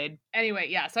avoid. Anyway,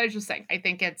 yeah, so I was just saying, I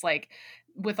think it's like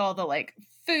with all the like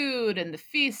food and the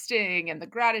feasting and the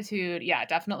gratitude, yeah,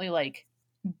 definitely like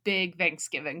big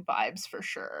Thanksgiving vibes for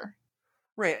sure.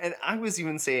 Right, and I was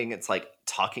even saying it's like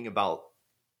talking about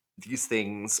these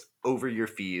things over your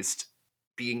feast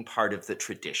being part of the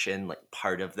tradition, like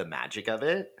part of the magic of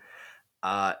it.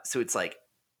 So it's like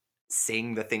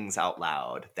saying the things out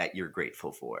loud that you're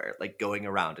grateful for, like going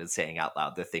around and saying out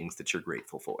loud the things that you're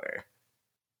grateful for,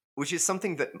 which is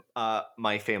something that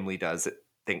my family does at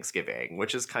Thanksgiving,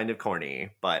 which is kind of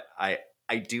corny, but I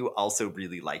do also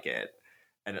really like it.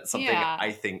 And it's something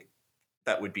I think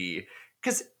that would be,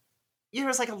 because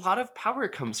there's like a lot of power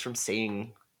comes from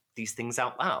saying these things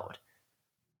out loud.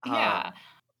 Yeah.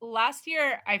 Last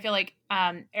year, I feel like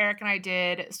Eric and I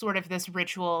did sort of this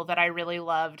ritual that I really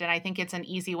loved. And I think it's an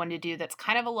easy one to do that's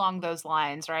kind of along those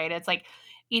lines, right? It's like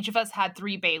each of us had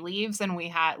 3 bay leaves and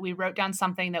we wrote down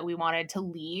something that we wanted to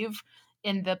leave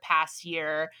in the past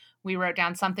year. We wrote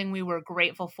down something we were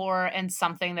grateful for and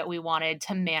something that we wanted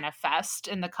to manifest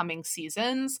in the coming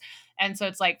seasons. And so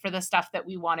it's like for the stuff that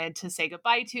we wanted to say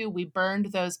goodbye to, we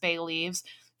burned those bay leaves.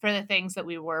 For the things that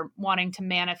we were wanting to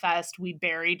manifest, we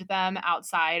buried them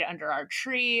outside under our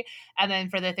tree. And then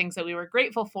for the things that we were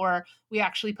grateful for, we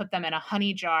actually put them in a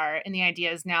honey jar. And the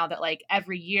idea is now that like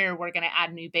every year we're going to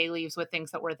add new bay leaves with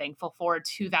things that we're thankful for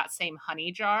to that same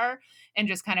honey jar and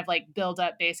just kind of like build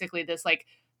up basically this like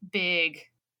big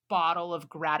bottle of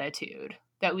gratitude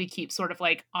that we keep sort of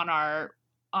like on our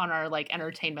like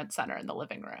entertainment center in the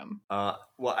living room.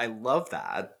 Well, I love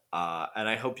that. And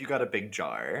I hope you got a big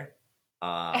jar.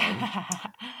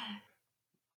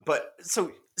 But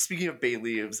so speaking of bay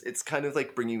leaves, it's kind of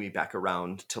like bringing me back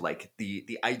around to like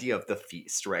the idea of the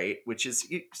feast, right? Which is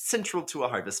central to a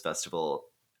harvest festival,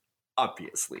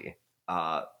 obviously.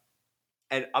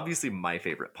 And obviously my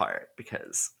favorite part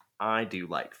because I do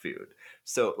like food.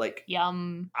 So like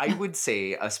Yum. I would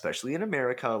say, especially in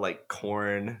America, like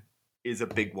corn is a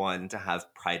big one to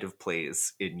have pride of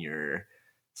place in your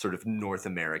sort of North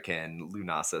American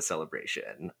Lunasa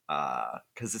celebration,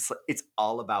 because it's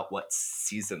all about what's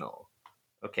seasonal.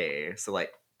 Okay, so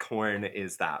like corn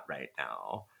is that right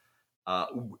now.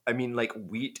 I mean, like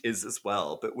wheat is as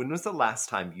well. But when was the last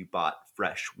time you bought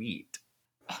fresh wheat?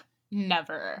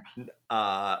 Never.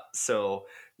 So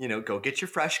go get your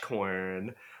fresh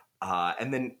corn.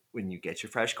 And then when you get your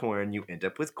fresh corn, you end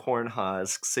up with corn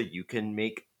husks, so you can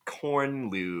make corn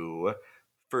loo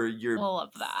for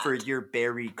your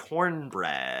berry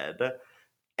cornbread.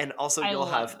 And also you'll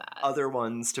have other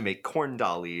ones to make corn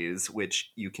dollies,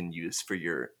 which you can use for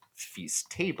your feast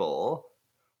table.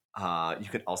 You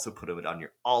can also put it on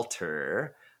your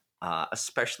altar,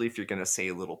 especially if you're going to say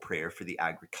a little prayer for the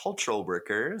agricultural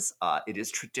workers. It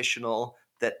is traditional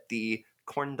that the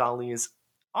corn dollies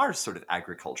are sort of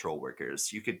agricultural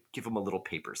workers. You could give them a little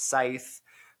paper scythe,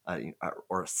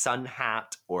 or a sun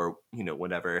hat, or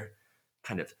whatever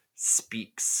kind of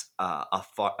speaks a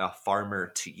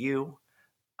farmer to you.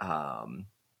 Yeah,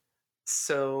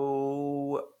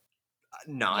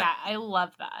 I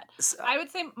love that. I would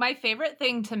say my favorite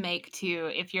thing to make too,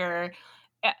 if you're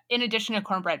in addition to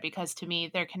cornbread, because to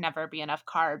me there can never be enough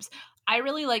carbs. I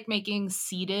really like making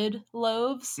seeded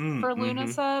loaves for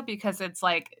Lunasa because it's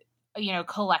like,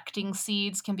 collecting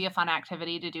seeds can be a fun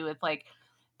activity to do with like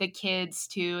the kids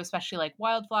to, especially like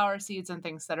wildflower seeds and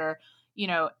things that are, you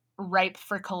know, ripe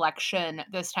for collection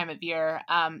this time of year.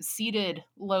 Seeded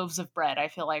loaves of bread, I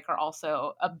feel like, are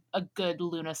also a good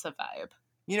Lunasa vibe.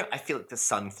 You know, I feel like the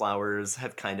sunflowers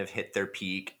have kind of hit their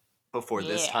peak before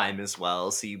this Yeah. time as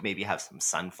well. So you maybe have some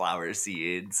sunflower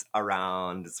seeds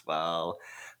around as well.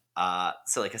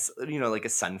 So like like a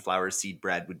sunflower seed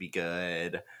bread would be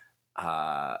good.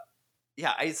 Yeah,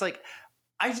 I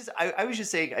was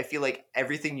just saying I feel like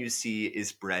everything you see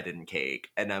is bread and cake,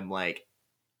 and I'm like,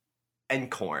 and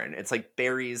corn. It's like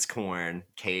berries, corn,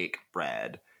 cake,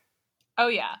 bread. Oh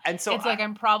yeah. And so It's like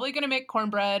I'm probably gonna make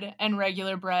cornbread and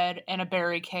regular bread and a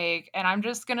berry cake, and I'm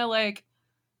just gonna like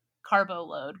carbo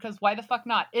load because why the fuck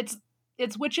not? It's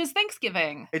Witches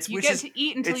Thanksgiving. You get to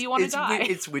eat until you want to die.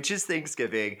 It's Witches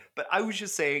Thanksgiving, but I was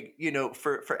just saying, you know,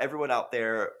 for everyone out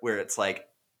there where it's like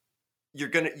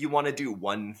you want to do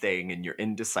one thing and you're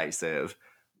indecisive,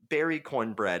 berry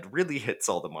cornbread really hits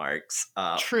all the marks.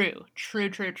 True.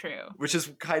 Which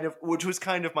was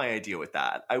kind of my idea with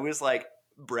that. I was like,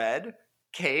 bread,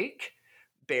 cake,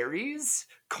 berries,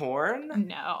 corn.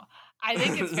 No, I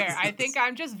think it's fair. I think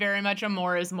I'm just very much a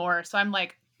more is more. So I'm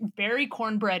like berry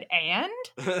cornbread and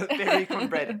berry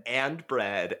cornbread and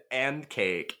bread and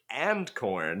cake and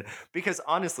corn, because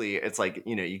honestly it's like,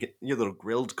 you know, you get your little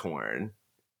grilled corn,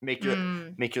 make your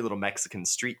little Mexican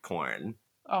street corn.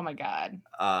 Oh my god.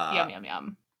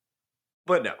 Yum.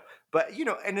 But you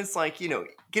know, and it's like, you know,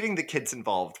 getting the kids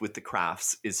involved with the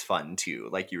crafts is fun too.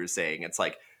 Like you were saying, it's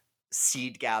like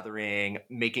seed gathering,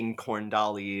 making corn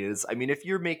dollies. I mean, if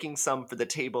you're making some for the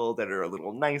table that are a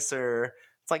little nicer,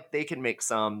 it's like they can make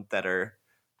some that are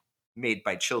made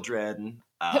by children.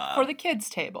 For the kids'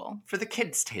 table. For the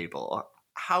kids' table.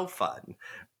 How fun.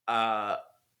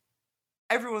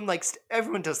 Everyone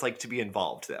does like to be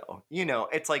involved though. You know,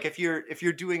 it's like if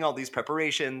you're doing all these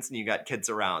preparations and you got kids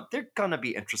around, they're gonna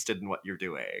be interested in what you're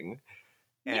doing.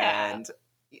 Yeah. And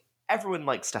everyone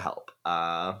likes to help.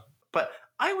 But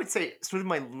I would say sort of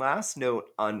my last note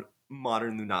on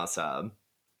modern Lunasa,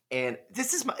 and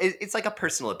this is it's like a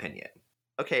personal opinion.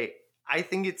 Okay, I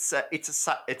think it's a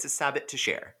Sabbath to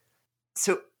share.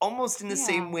 So almost in the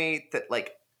same way that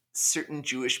like certain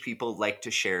Jewish people like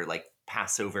to share like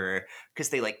Passover because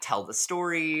they like tell the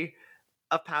story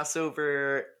of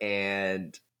Passover,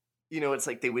 and you know, it's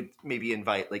like they would maybe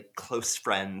invite like close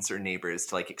friends or neighbors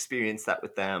to like experience that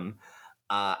with them.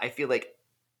 I feel like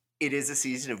it is a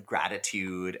season of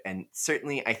gratitude, and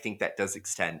certainly I think that does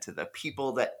extend to the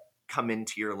people that come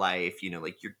into your life, you know,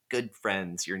 like your good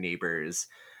friends, your neighbors,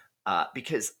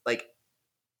 because like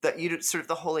that, you know, sort of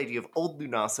the whole idea of old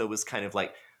Lunasa was kind of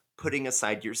like putting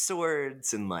aside your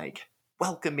swords and like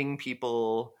welcoming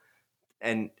people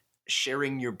and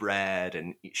sharing your bread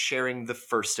and sharing the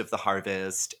first of the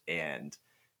harvest and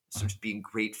sort of being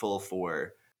grateful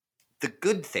for the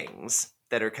good things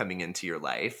that are coming into your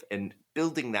life and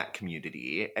building that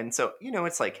community. And so, you know,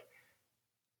 it's like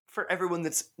for everyone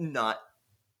that's not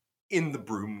in the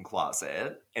broom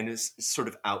closet and is sort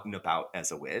of out and about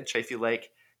as a witch, I feel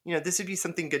like, you know, this would be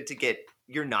something good to get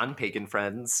your non-pagan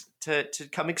friends to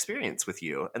come experience with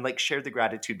you and like share the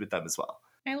gratitude with them as well.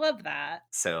 I love that.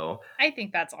 So I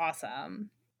think that's awesome.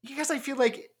 Because I feel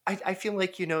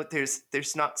like, you know,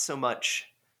 there's not so much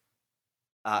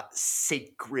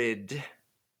sacred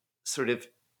sort of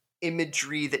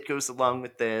imagery that goes along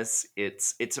with this.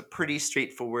 It's a pretty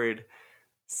straightforward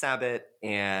Sabbath,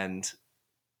 and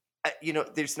you know,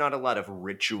 there's not a lot of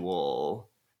ritual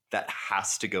that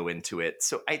has to go into it.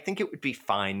 So I think it would be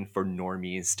fine for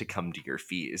normies to come to your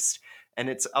feast. And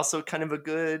it's also kind of a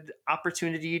good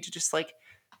opportunity to just like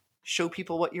show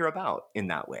people what you're about in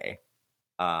that way.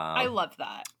 I love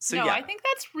that. So no, yeah. I think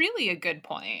that's really a good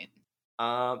point.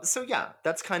 So yeah,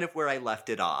 that's kind of where I left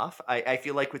it off. I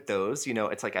feel like with those, you know,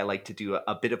 it's like I like to do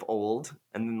a bit of old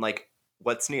and then like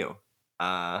what's new.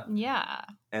 Yeah.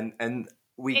 And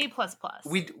we A++.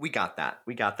 We got that.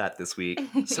 We got that this week.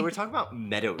 So we're talking about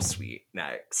Meadowsweet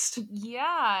next.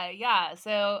 Yeah.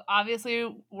 So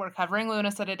obviously we're covering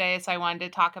Lunasa today, so I wanted to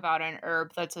talk about an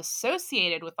herb that's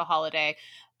associated with the holiday.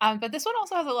 But this one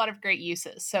also has a lot of great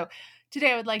uses. So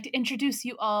today I would like to introduce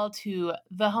you all to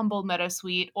the humble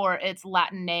meadowsweet, or its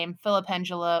Latin name,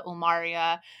 Filipendula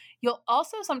ulmaria. You'll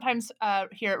also sometimes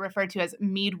hear it referred to as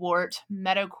meadwort,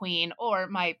 meadow queen, or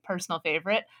my personal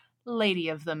favorite, Lady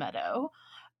of the Meadow.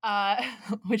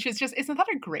 Which is just, isn't that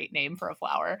a great name for a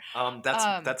flower?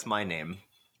 That's my name.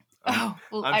 I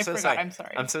forgot. I'm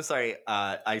sorry. I'm so sorry.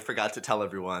 I forgot to tell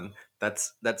everyone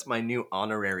that's my new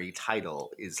honorary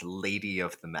title is Lady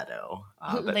of the Meadow.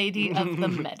 Lady of the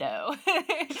Meadow.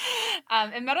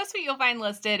 And meadowsweet you'll find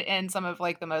listed in some of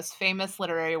like the most famous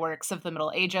literary works of the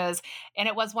Middle Ages, and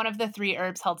it was one of the three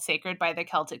herbs held sacred by the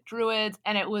Celtic Druids,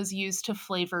 and it was used to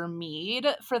flavor mead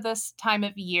for this time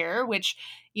of year, which,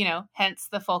 hence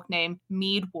the folk name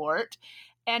meadwort.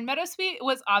 And meadowsweet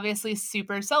was obviously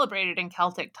super celebrated in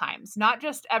Celtic times. Not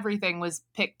just everything was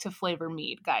picked to flavor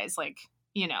mead, guys. Like,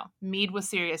 mead was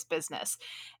serious business.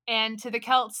 And to the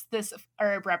Celts, this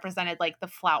herb represented like the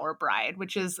flower bride,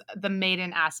 which is the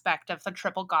maiden aspect of the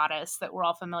triple goddess that we're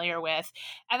all familiar with.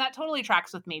 And that totally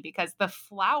tracks with me because the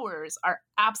flowers are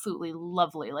absolutely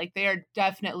lovely. Like they are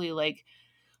definitely like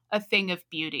a thing of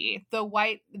beauty.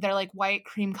 They're like white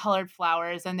cream colored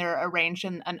flowers and they're arranged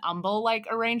in an umbel like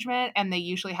arrangement. And they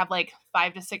usually have like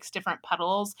 5 to 6 different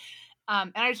petals.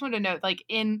 And I just wanted to note, like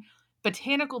in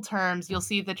botanical terms, you'll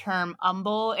see the term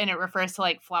umbel, and it refers to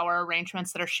like flower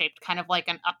arrangements that are shaped kind of like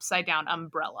an upside down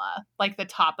umbrella, like the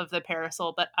top of the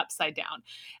parasol, but upside down.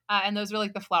 And those are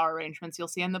like the flower arrangements you'll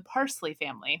see in the parsley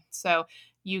family. So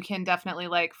you can definitely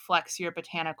like flex your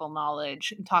botanical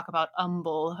knowledge and talk about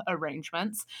umbel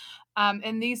arrangements.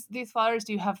 And these flowers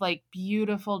do have like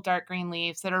beautiful dark green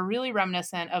leaves that are really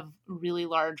reminiscent of really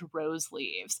large rose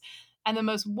leaves. And the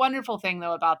most wonderful thing,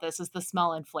 though, about this is the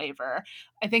smell and flavor.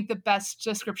 I think the best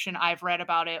description I've read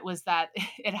about it was that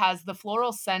it has the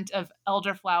floral scent of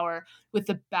elderflower with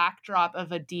the backdrop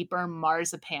of a deeper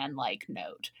marzipan-like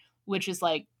note, which is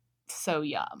like so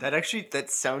yum. That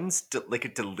sounds like a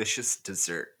delicious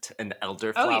dessert. An Oh,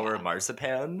 elderflower yeah.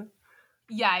 marzipan.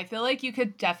 Yeah, I feel like you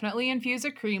could definitely infuse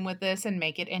a cream with this and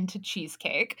make it into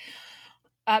cheesecake.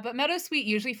 But meadowsweet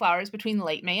usually flowers between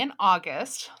late May and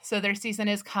August, so their season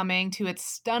is coming to its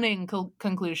stunning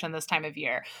conclusion this time of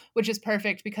year, which is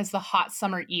perfect because the hot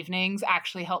summer evenings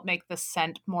actually help make the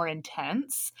scent more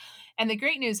intense. And the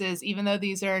great news is, even though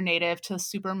these are native to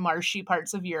super marshy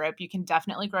parts of Europe, you can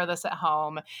definitely grow this at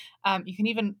home. You can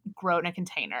even grow it in a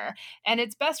container. And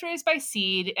it's best raised by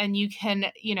seed, and you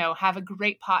can, have a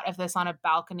great pot of this on a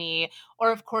balcony, or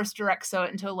of course, direct sow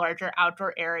it into a larger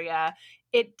outdoor area.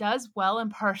 It does well in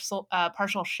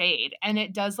partial shade, and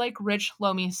it does like rich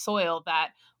loamy soil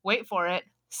that, wait for it,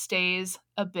 stays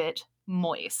a bit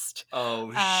moist.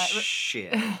 Oh,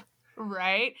 shit.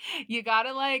 Right? You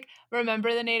gotta like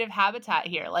remember the native habitat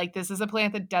here. Like this is a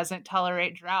plant that doesn't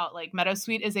tolerate drought. Like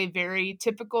meadowsweet is a very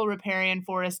typical riparian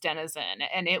forest denizen,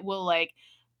 and it will like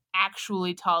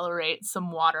actually tolerate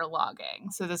some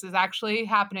waterlogging. So this is actually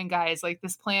happening, guys. Like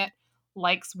this plant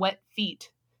likes wet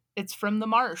feet. It's from the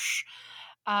marsh.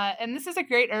 And this is a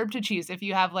great herb to choose if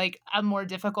you have like a more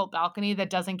difficult balcony that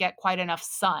doesn't get quite enough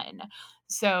sun.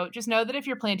 So just know that if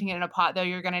you're planting it in a pot, though,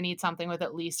 you're going to need something with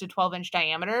at least a 12-inch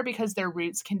diameter because their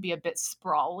roots can be a bit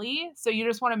sprawly. So you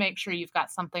just want to make sure you've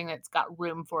got something that's got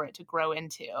room for it to grow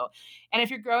into. And if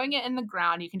you're growing it in the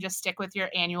ground, you can just stick with your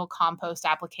annual compost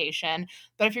application.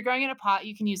 But if you're growing in a pot,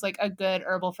 you can use like a good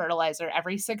herbal fertilizer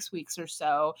every 6 weeks or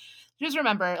so. Just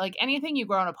remember, like anything you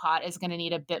grow in a pot is going to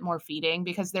need a bit more feeding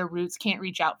because their roots can't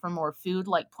reach out for more food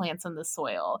like plants in the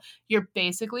soil. You're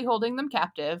basically holding them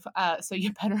captive, so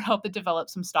you better help it develop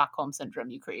some Stockholm syndrome,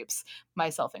 you creeps,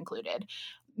 myself included.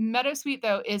 Meadowsweet,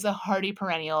 though, is a hardy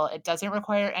perennial. It doesn't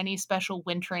require any special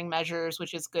wintering measures,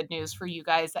 which is good news for you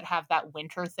guys that have that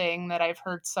winter thing that I've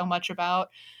heard so much about.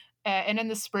 And in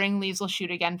the spring, leaves will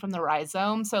shoot again from the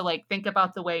rhizome. So, like, think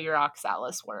about the way your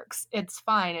oxalis works. It's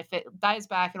fine. If it dies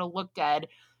back, it'll look dead.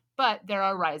 But there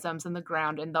are rhizomes in the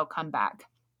ground and they'll come back.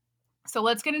 So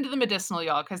let's get into the medicinal,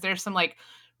 y'all, because there's some like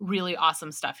really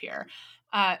awesome stuff here.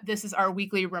 This is our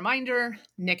weekly reminder.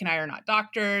 Nick and I are not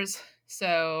doctors,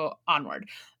 so onward.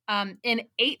 In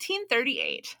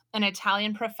 1838, an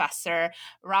Italian professor,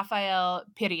 Raphael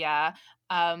Piria,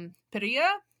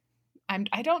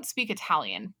 I don't speak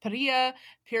Italian.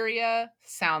 Piria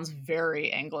sounds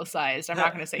very anglicized. I'm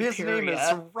not going to say His Piria. name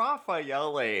is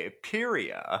Raffaele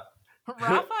Piria.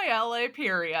 Raphael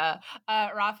Piria.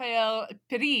 Raphael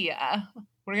Piria.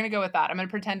 We're going to go with that. I'm going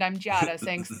to pretend I'm Giada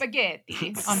saying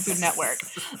spaghetti on Food Network.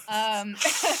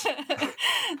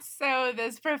 So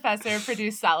this professor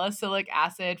produced salicylic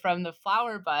acid from the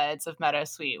flower buds of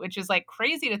meadowsweet, which is like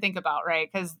crazy to think about, right?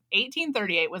 Because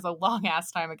 1838 was a long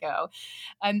ass time ago.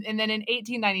 And then in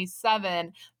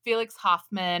 1897, Felix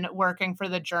Hoffmann, working for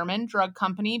the German drug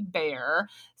company Bayer,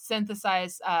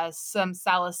 synthesized some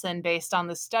salicin based on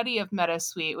the study of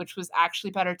meadowsweet, which was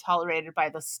actually better tolerated by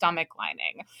the stomach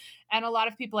lining. And a lot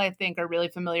of people, I think, are really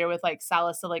familiar with like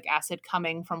salicylic acid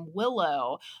coming from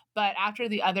willow. But after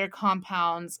the other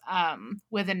compounds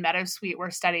within meadowsweet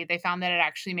were studied, they found that it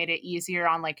actually made it easier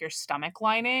on like your stomach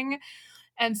lining.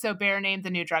 And so Bayer named the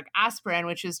new drug aspirin,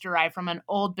 which is derived from an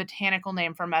old botanical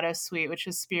name for meadowsweet, which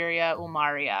is Spirea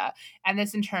ulmaria. And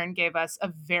this in turn gave us a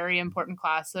very important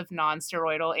class of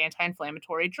non-steroidal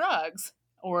anti-inflammatory drugs,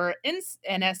 or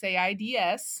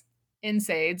NSAIDs,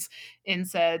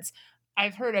 NSAIDs.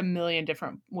 I've heard a million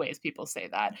different ways people say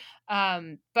that.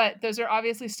 But those are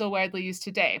obviously still widely used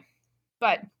today.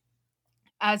 But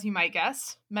as you might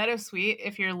guess, meadowsweet,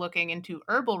 if you're looking into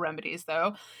herbal remedies,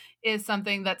 though, is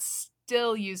something that's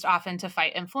still used often to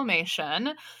fight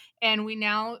inflammation. And we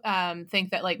now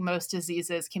think that like most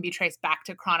diseases can be traced back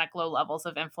to chronic low levels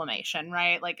of inflammation,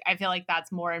 right? Like I feel like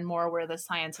that's more and more where the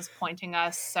science is pointing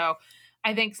us. So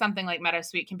I think something like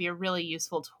meadowsweet can be a really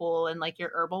useful tool in like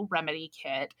your herbal remedy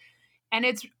kit. And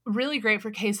it's really great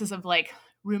for cases of like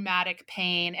rheumatic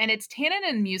pain. And its tannin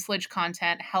and mucilage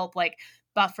content help like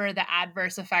buffer the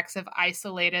adverse effects of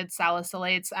isolated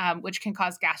salicylates, which can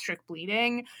cause gastric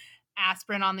bleeding.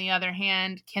 Aspirin, on the other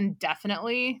hand, can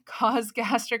definitely cause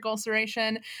gastric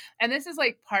ulceration. And this is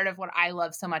like part of what I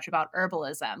love so much about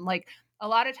herbalism. Like a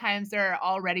lot of times there are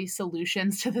already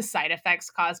solutions to the side effects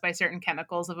caused by certain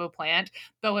chemicals of a plant.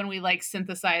 But when we like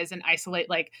synthesize and isolate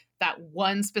like that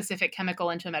one specific chemical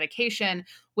into a medication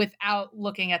without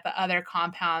looking at the other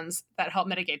compounds that help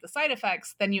mitigate the side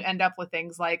effects, then you end up with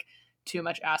things like too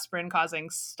much aspirin causing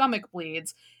stomach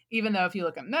bleeds. Even though if you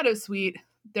look at meadowsweet,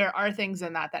 there are things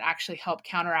in that that actually help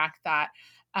counteract that.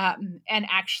 And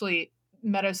actually,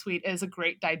 meadowsweet is a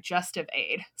great digestive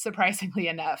aid, surprisingly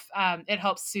enough. It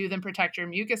helps soothe and protect your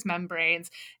mucous membranes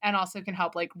and also can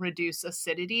help like reduce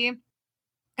acidity.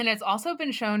 And it's also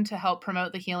been shown to help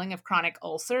promote the healing of chronic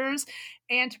ulcers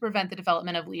and to prevent the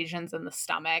development of lesions in the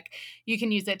stomach. You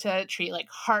can use it to treat like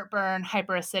heartburn,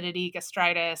 hyperacidity,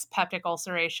 gastritis, peptic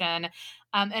ulceration.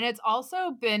 And it's also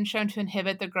been shown to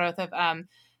inhibit the growth of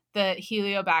the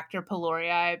Heliobacter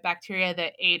pylori bacteria,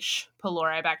 the H.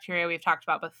 pylori bacteria we've talked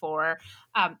about before.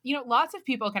 Lots of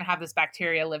people can have this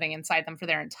bacteria living inside them for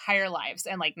their entire lives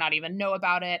and like not even know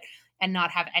about it and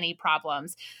not have any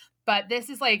problems. But this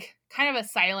is like kind of a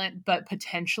silent but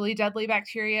potentially deadly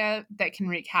bacteria that can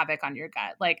wreak havoc on your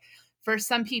gut. Like for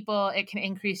some people, it can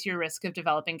increase your risk of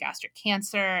developing gastric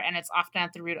cancer, and it's often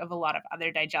at the root of a lot of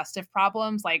other digestive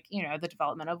problems, like, the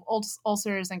development of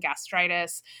ulcers and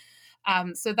gastritis.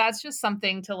 So that's just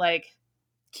something to like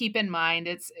keep in mind.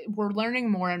 We're learning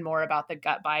more and more about the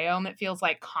gut biome. It feels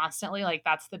like constantly like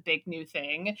that's the big new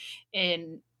thing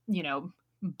in,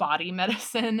 body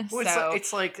medicine. Well, so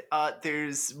it's like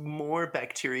there's more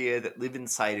bacteria that live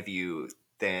inside of you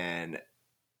than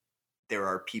there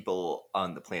are people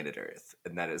on the planet Earth,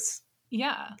 and that is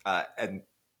yeah. And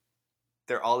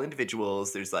they're all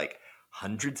individuals. There's like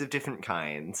hundreds of different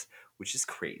kinds, which is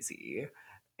crazy,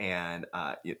 and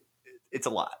it's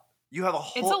a lot. You have a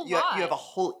whole you have a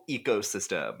whole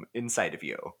ecosystem inside of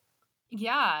you.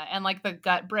 Yeah, and like the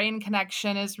gut-brain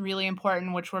connection is really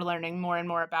important, which we're learning more and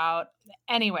more about.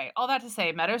 Anyway, all that to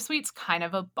say, meadowsweet's kind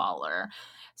of a baller.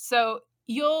 So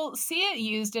you'll see it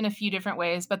used in a few different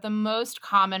ways, but the most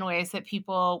common ways that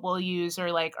people will use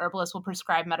or like herbalists will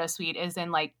prescribe meadowsweet is in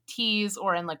like teas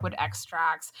or in liquid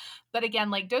extracts. But again,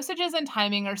 like dosages and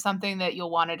timing are something that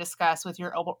you'll want to discuss with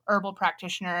your herbal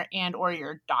practitioner and or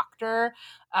your doctor.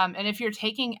 And if you're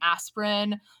taking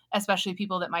aspirin, especially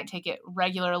people that might take it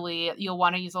regularly, you'll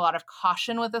want to use a lot of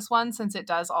caution with this one since it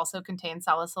does also contain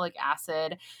salicylic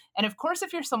acid. And of course,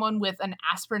 if you're someone with an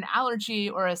aspirin allergy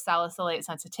or a salicylate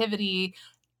sensitivity,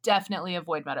 definitely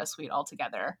avoid meadowsweet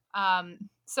altogether.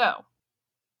 So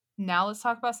now let's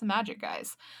talk about some magic,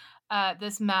 guys.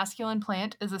 This masculine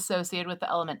plant is associated with the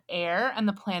element air and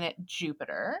the planet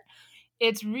Jupiter.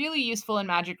 It's really useful in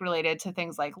magic related to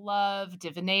things like love,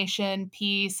 divination,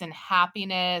 peace, and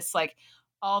happiness, like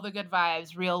all the good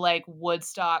vibes, real like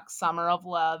Woodstock, summer of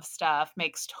love stuff.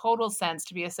 Makes total sense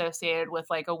to be associated with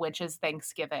like a witch's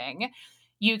Thanksgiving.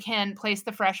 You can place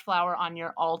the fresh flower on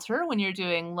your altar when you're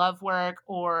doing love work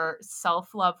or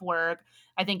self-love work.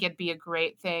 I think it'd be a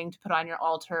great thing to put on your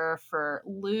altar for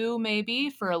Lu, maybe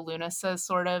for a Lunasa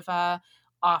sort of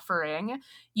offering.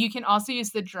 You can also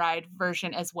use the dried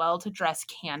version as well to dress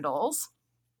candles.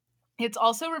 It's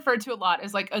also referred to a lot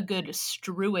as like a good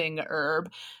strewing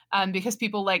herb, because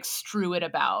people like strew it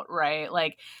about, right?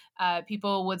 Like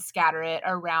people would scatter it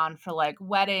around for like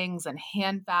weddings and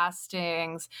hand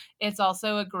fastings. It's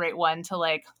also a great one to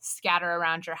like scatter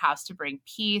around your house to bring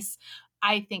peace.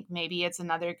 I think maybe it's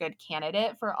another good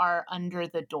candidate for our Under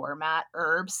the Doormat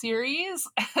herb series.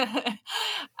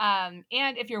 And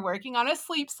if you're working on a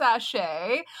sleep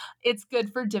sachet, it's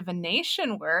good for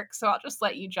divination work. So I'll just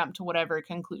let you jump to whatever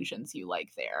conclusions you like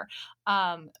there.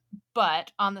 Um,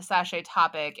 but on the sachet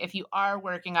topic, if you are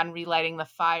working on relighting the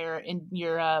fire in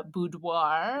your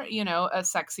boudoir, a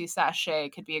sexy sachet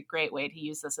could be a great way to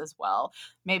use this as well.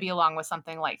 Maybe along with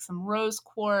something like some rose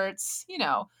quartz,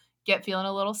 get feeling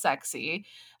a little sexy.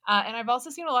 And I've also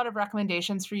seen a lot of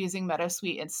recommendations for using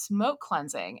Meadowsweet in smoke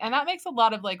cleansing. And that makes a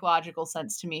lot of like logical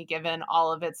sense to me, given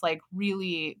all of its like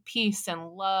really peace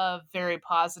and love, very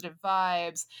positive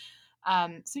vibes.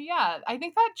 So yeah, I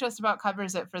think that just about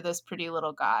covers it for this pretty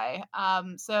little guy.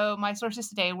 So my sources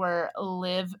today were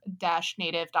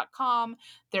live-native.com.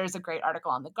 There's a great article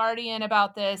on The Guardian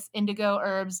about this,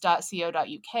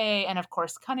 indigoherbs.co.uk, and of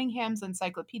course, Cunningham's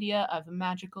Encyclopedia of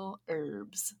Magical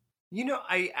Herbs.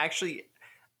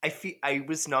 I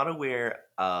was not aware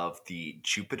of the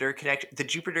Jupiter connection. The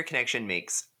Jupiter connection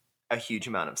makes a huge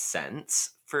amount of sense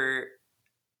for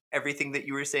everything that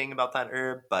you were saying about that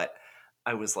herb, but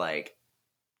I was like,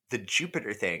 the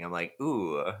Jupiter thing, I'm like,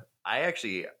 ooh, I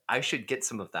should get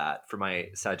some of that for my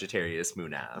Sagittarius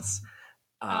moon ass.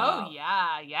 Oh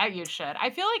yeah, you should. I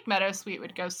feel like Meadowsweet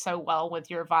would go so well with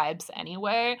your vibes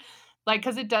anyway. Like,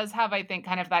 because it does have, I think,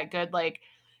 kind of that good like,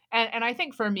 and I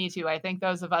think for me too, I think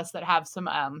those of us that have some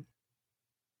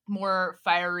more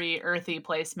fiery, earthy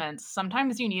placements,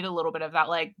 sometimes you need a little bit of that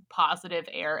like positive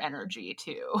air energy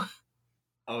too.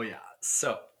 Oh yeah.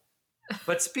 So,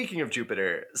 but speaking of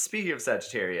Jupiter, speaking of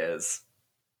Sagittarius,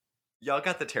 y'all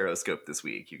got the Taroscope this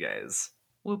week, you guys.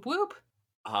 Whoop whoop.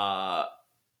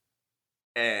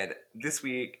 And this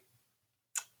week,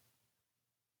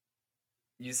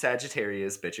 you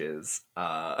Sagittarius bitches,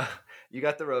 you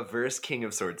got the reverse King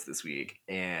of Swords this week,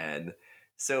 and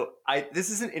so this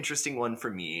is an interesting one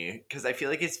for me because I feel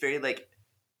like it's very like,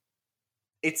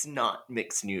 it's not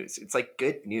mixed news. It's like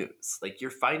good news. Like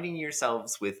you're finding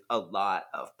yourselves with a lot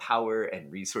of power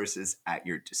and resources at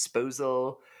your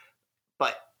disposal,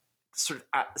 but sort of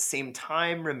at the same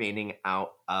time remaining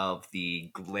out of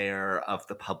the glare of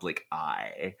the public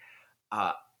eye.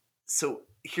 So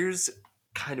here's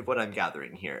kind of what I'm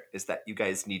gathering here is that you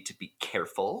guys need to be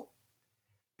careful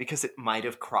because it might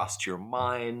have crossed your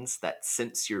minds that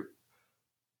since you're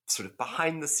sort of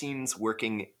behind the scenes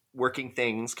working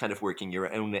things, kind of working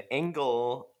your own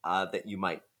angle, that you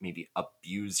might maybe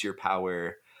abuse your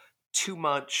power too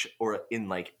much or in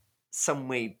like some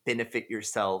way benefit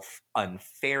yourself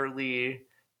unfairly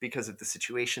because of the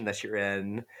situation that you're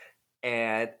in.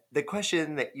 And the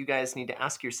question that you guys need to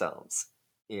ask yourselves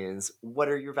is, what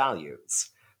are your values?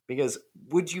 Because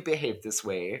would you behave this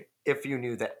way if you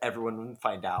knew that everyone would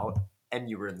find out and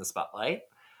you were in the spotlight?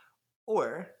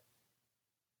 Or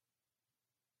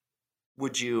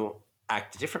would you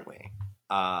act differently?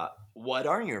 What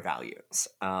are your values?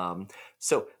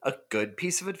 So a good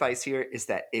piece of advice here is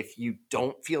that if you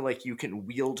don't feel like you can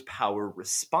wield power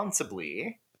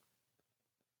responsibly,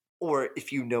 or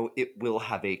if you know it will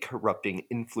have a corrupting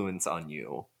influence on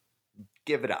you,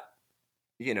 give it up.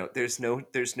 There's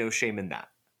no shame in that.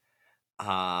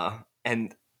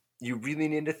 And you really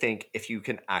need to think if you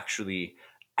can actually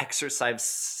exercise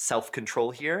self-control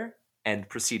here and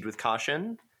proceed with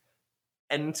caution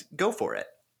and go for it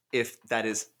if that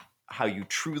is how you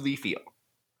truly feel.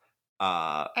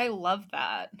 I love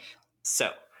that. So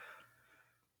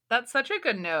that's such a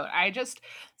good note.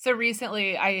 So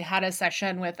recently I had a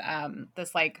session with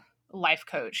this like life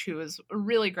coach who was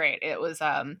really great. It was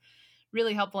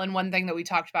really helpful, and one thing that we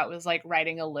talked about was like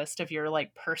writing a list of your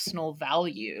like personal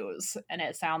values, and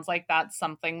it sounds like that's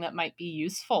something that might be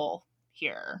useful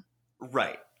here.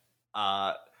 Right.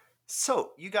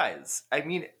 So you guys, I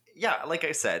mean, yeah, like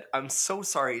I said, I'm so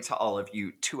sorry to all of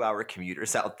you 2-hour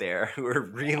commuters out there who are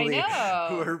really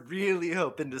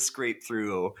hoping to scrape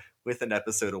through with an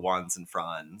episode of Wands and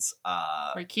Fronds.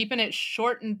 We're keeping it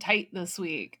short and tight this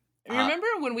week. Remember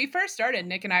when we first started,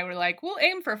 Nick and I were like, we'll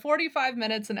aim for 45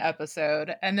 minutes an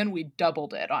episode, and then we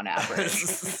doubled it on average.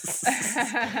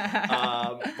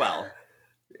 Well,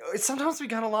 sometimes we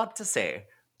got a lot to say.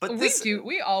 But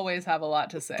we always have a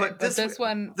lot to say. But this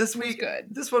one was good.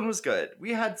 This one was good.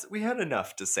 We had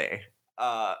enough to say.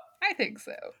 I think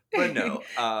so. But no.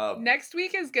 Next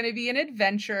week is going to be an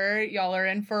adventure. Y'all are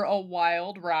in for a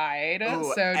wild ride.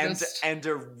 And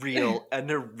a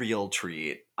real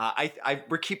treat.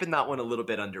 We're keeping that one a little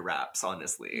bit under wraps,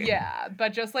 honestly. Yeah,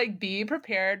 but just like be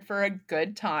prepared for a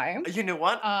good time. You know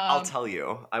what? I'll tell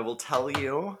you. I will tell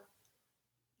you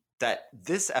that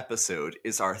this episode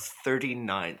is our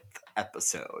 39th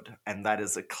episode, and that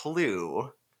is a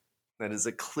clue That is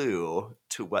a clue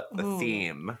to what the Ooh.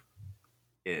 theme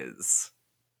is.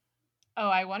 Oh,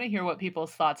 I want to hear what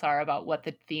people's thoughts are about what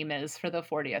the theme is for the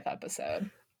 40th episode.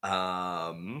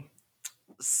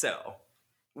 So,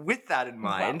 with that in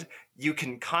mind, you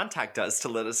can contact us to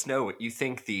let us know what you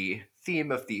think the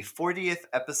theme of the 40th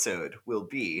episode will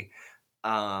be.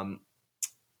 By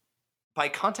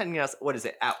contacting us, what is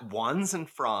it, at Wands and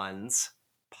Franz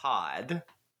Pod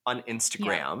on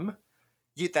Instagram.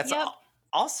 That's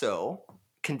also,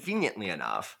 conveniently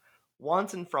enough,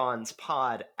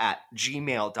 wandsandfranspod at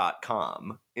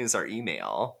gmail.com is our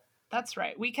email. That's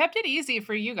right. We kept it easy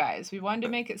for you guys. We wanted to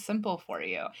make it simple for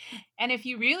you. And if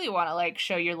you really want to like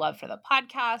show your love for the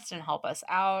podcast and help us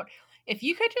out, if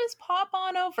you could just pop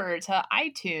on over to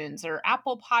iTunes or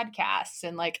Apple Podcasts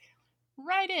and like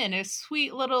write in a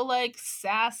sweet little like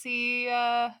sassy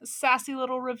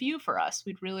little review for us,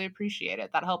 we'd really appreciate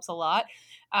it. That helps a lot.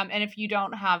 And if you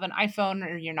don't have an iPhone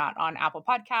or you're not on Apple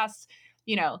Podcasts,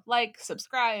 like,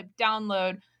 subscribe,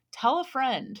 download, tell a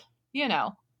friend.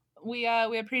 We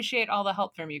appreciate all the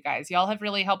help from you guys. Y'all have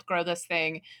really helped grow this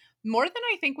thing more than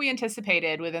I think we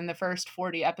anticipated within the first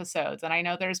 40 episodes. And I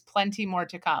know there's plenty more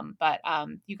to come, but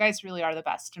you guys really are the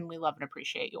best, and we love and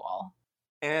appreciate you all.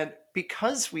 And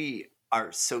because we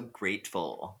are so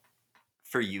grateful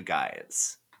for you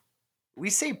guys, we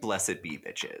say blessed be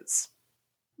bitches.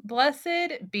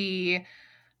 Blessed be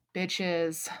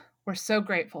bitches. We're so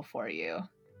grateful for you.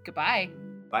 Goodbye.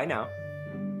 Bye now.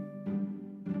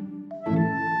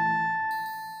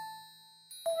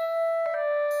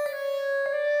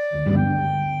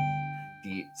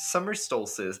 The summer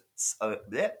solstice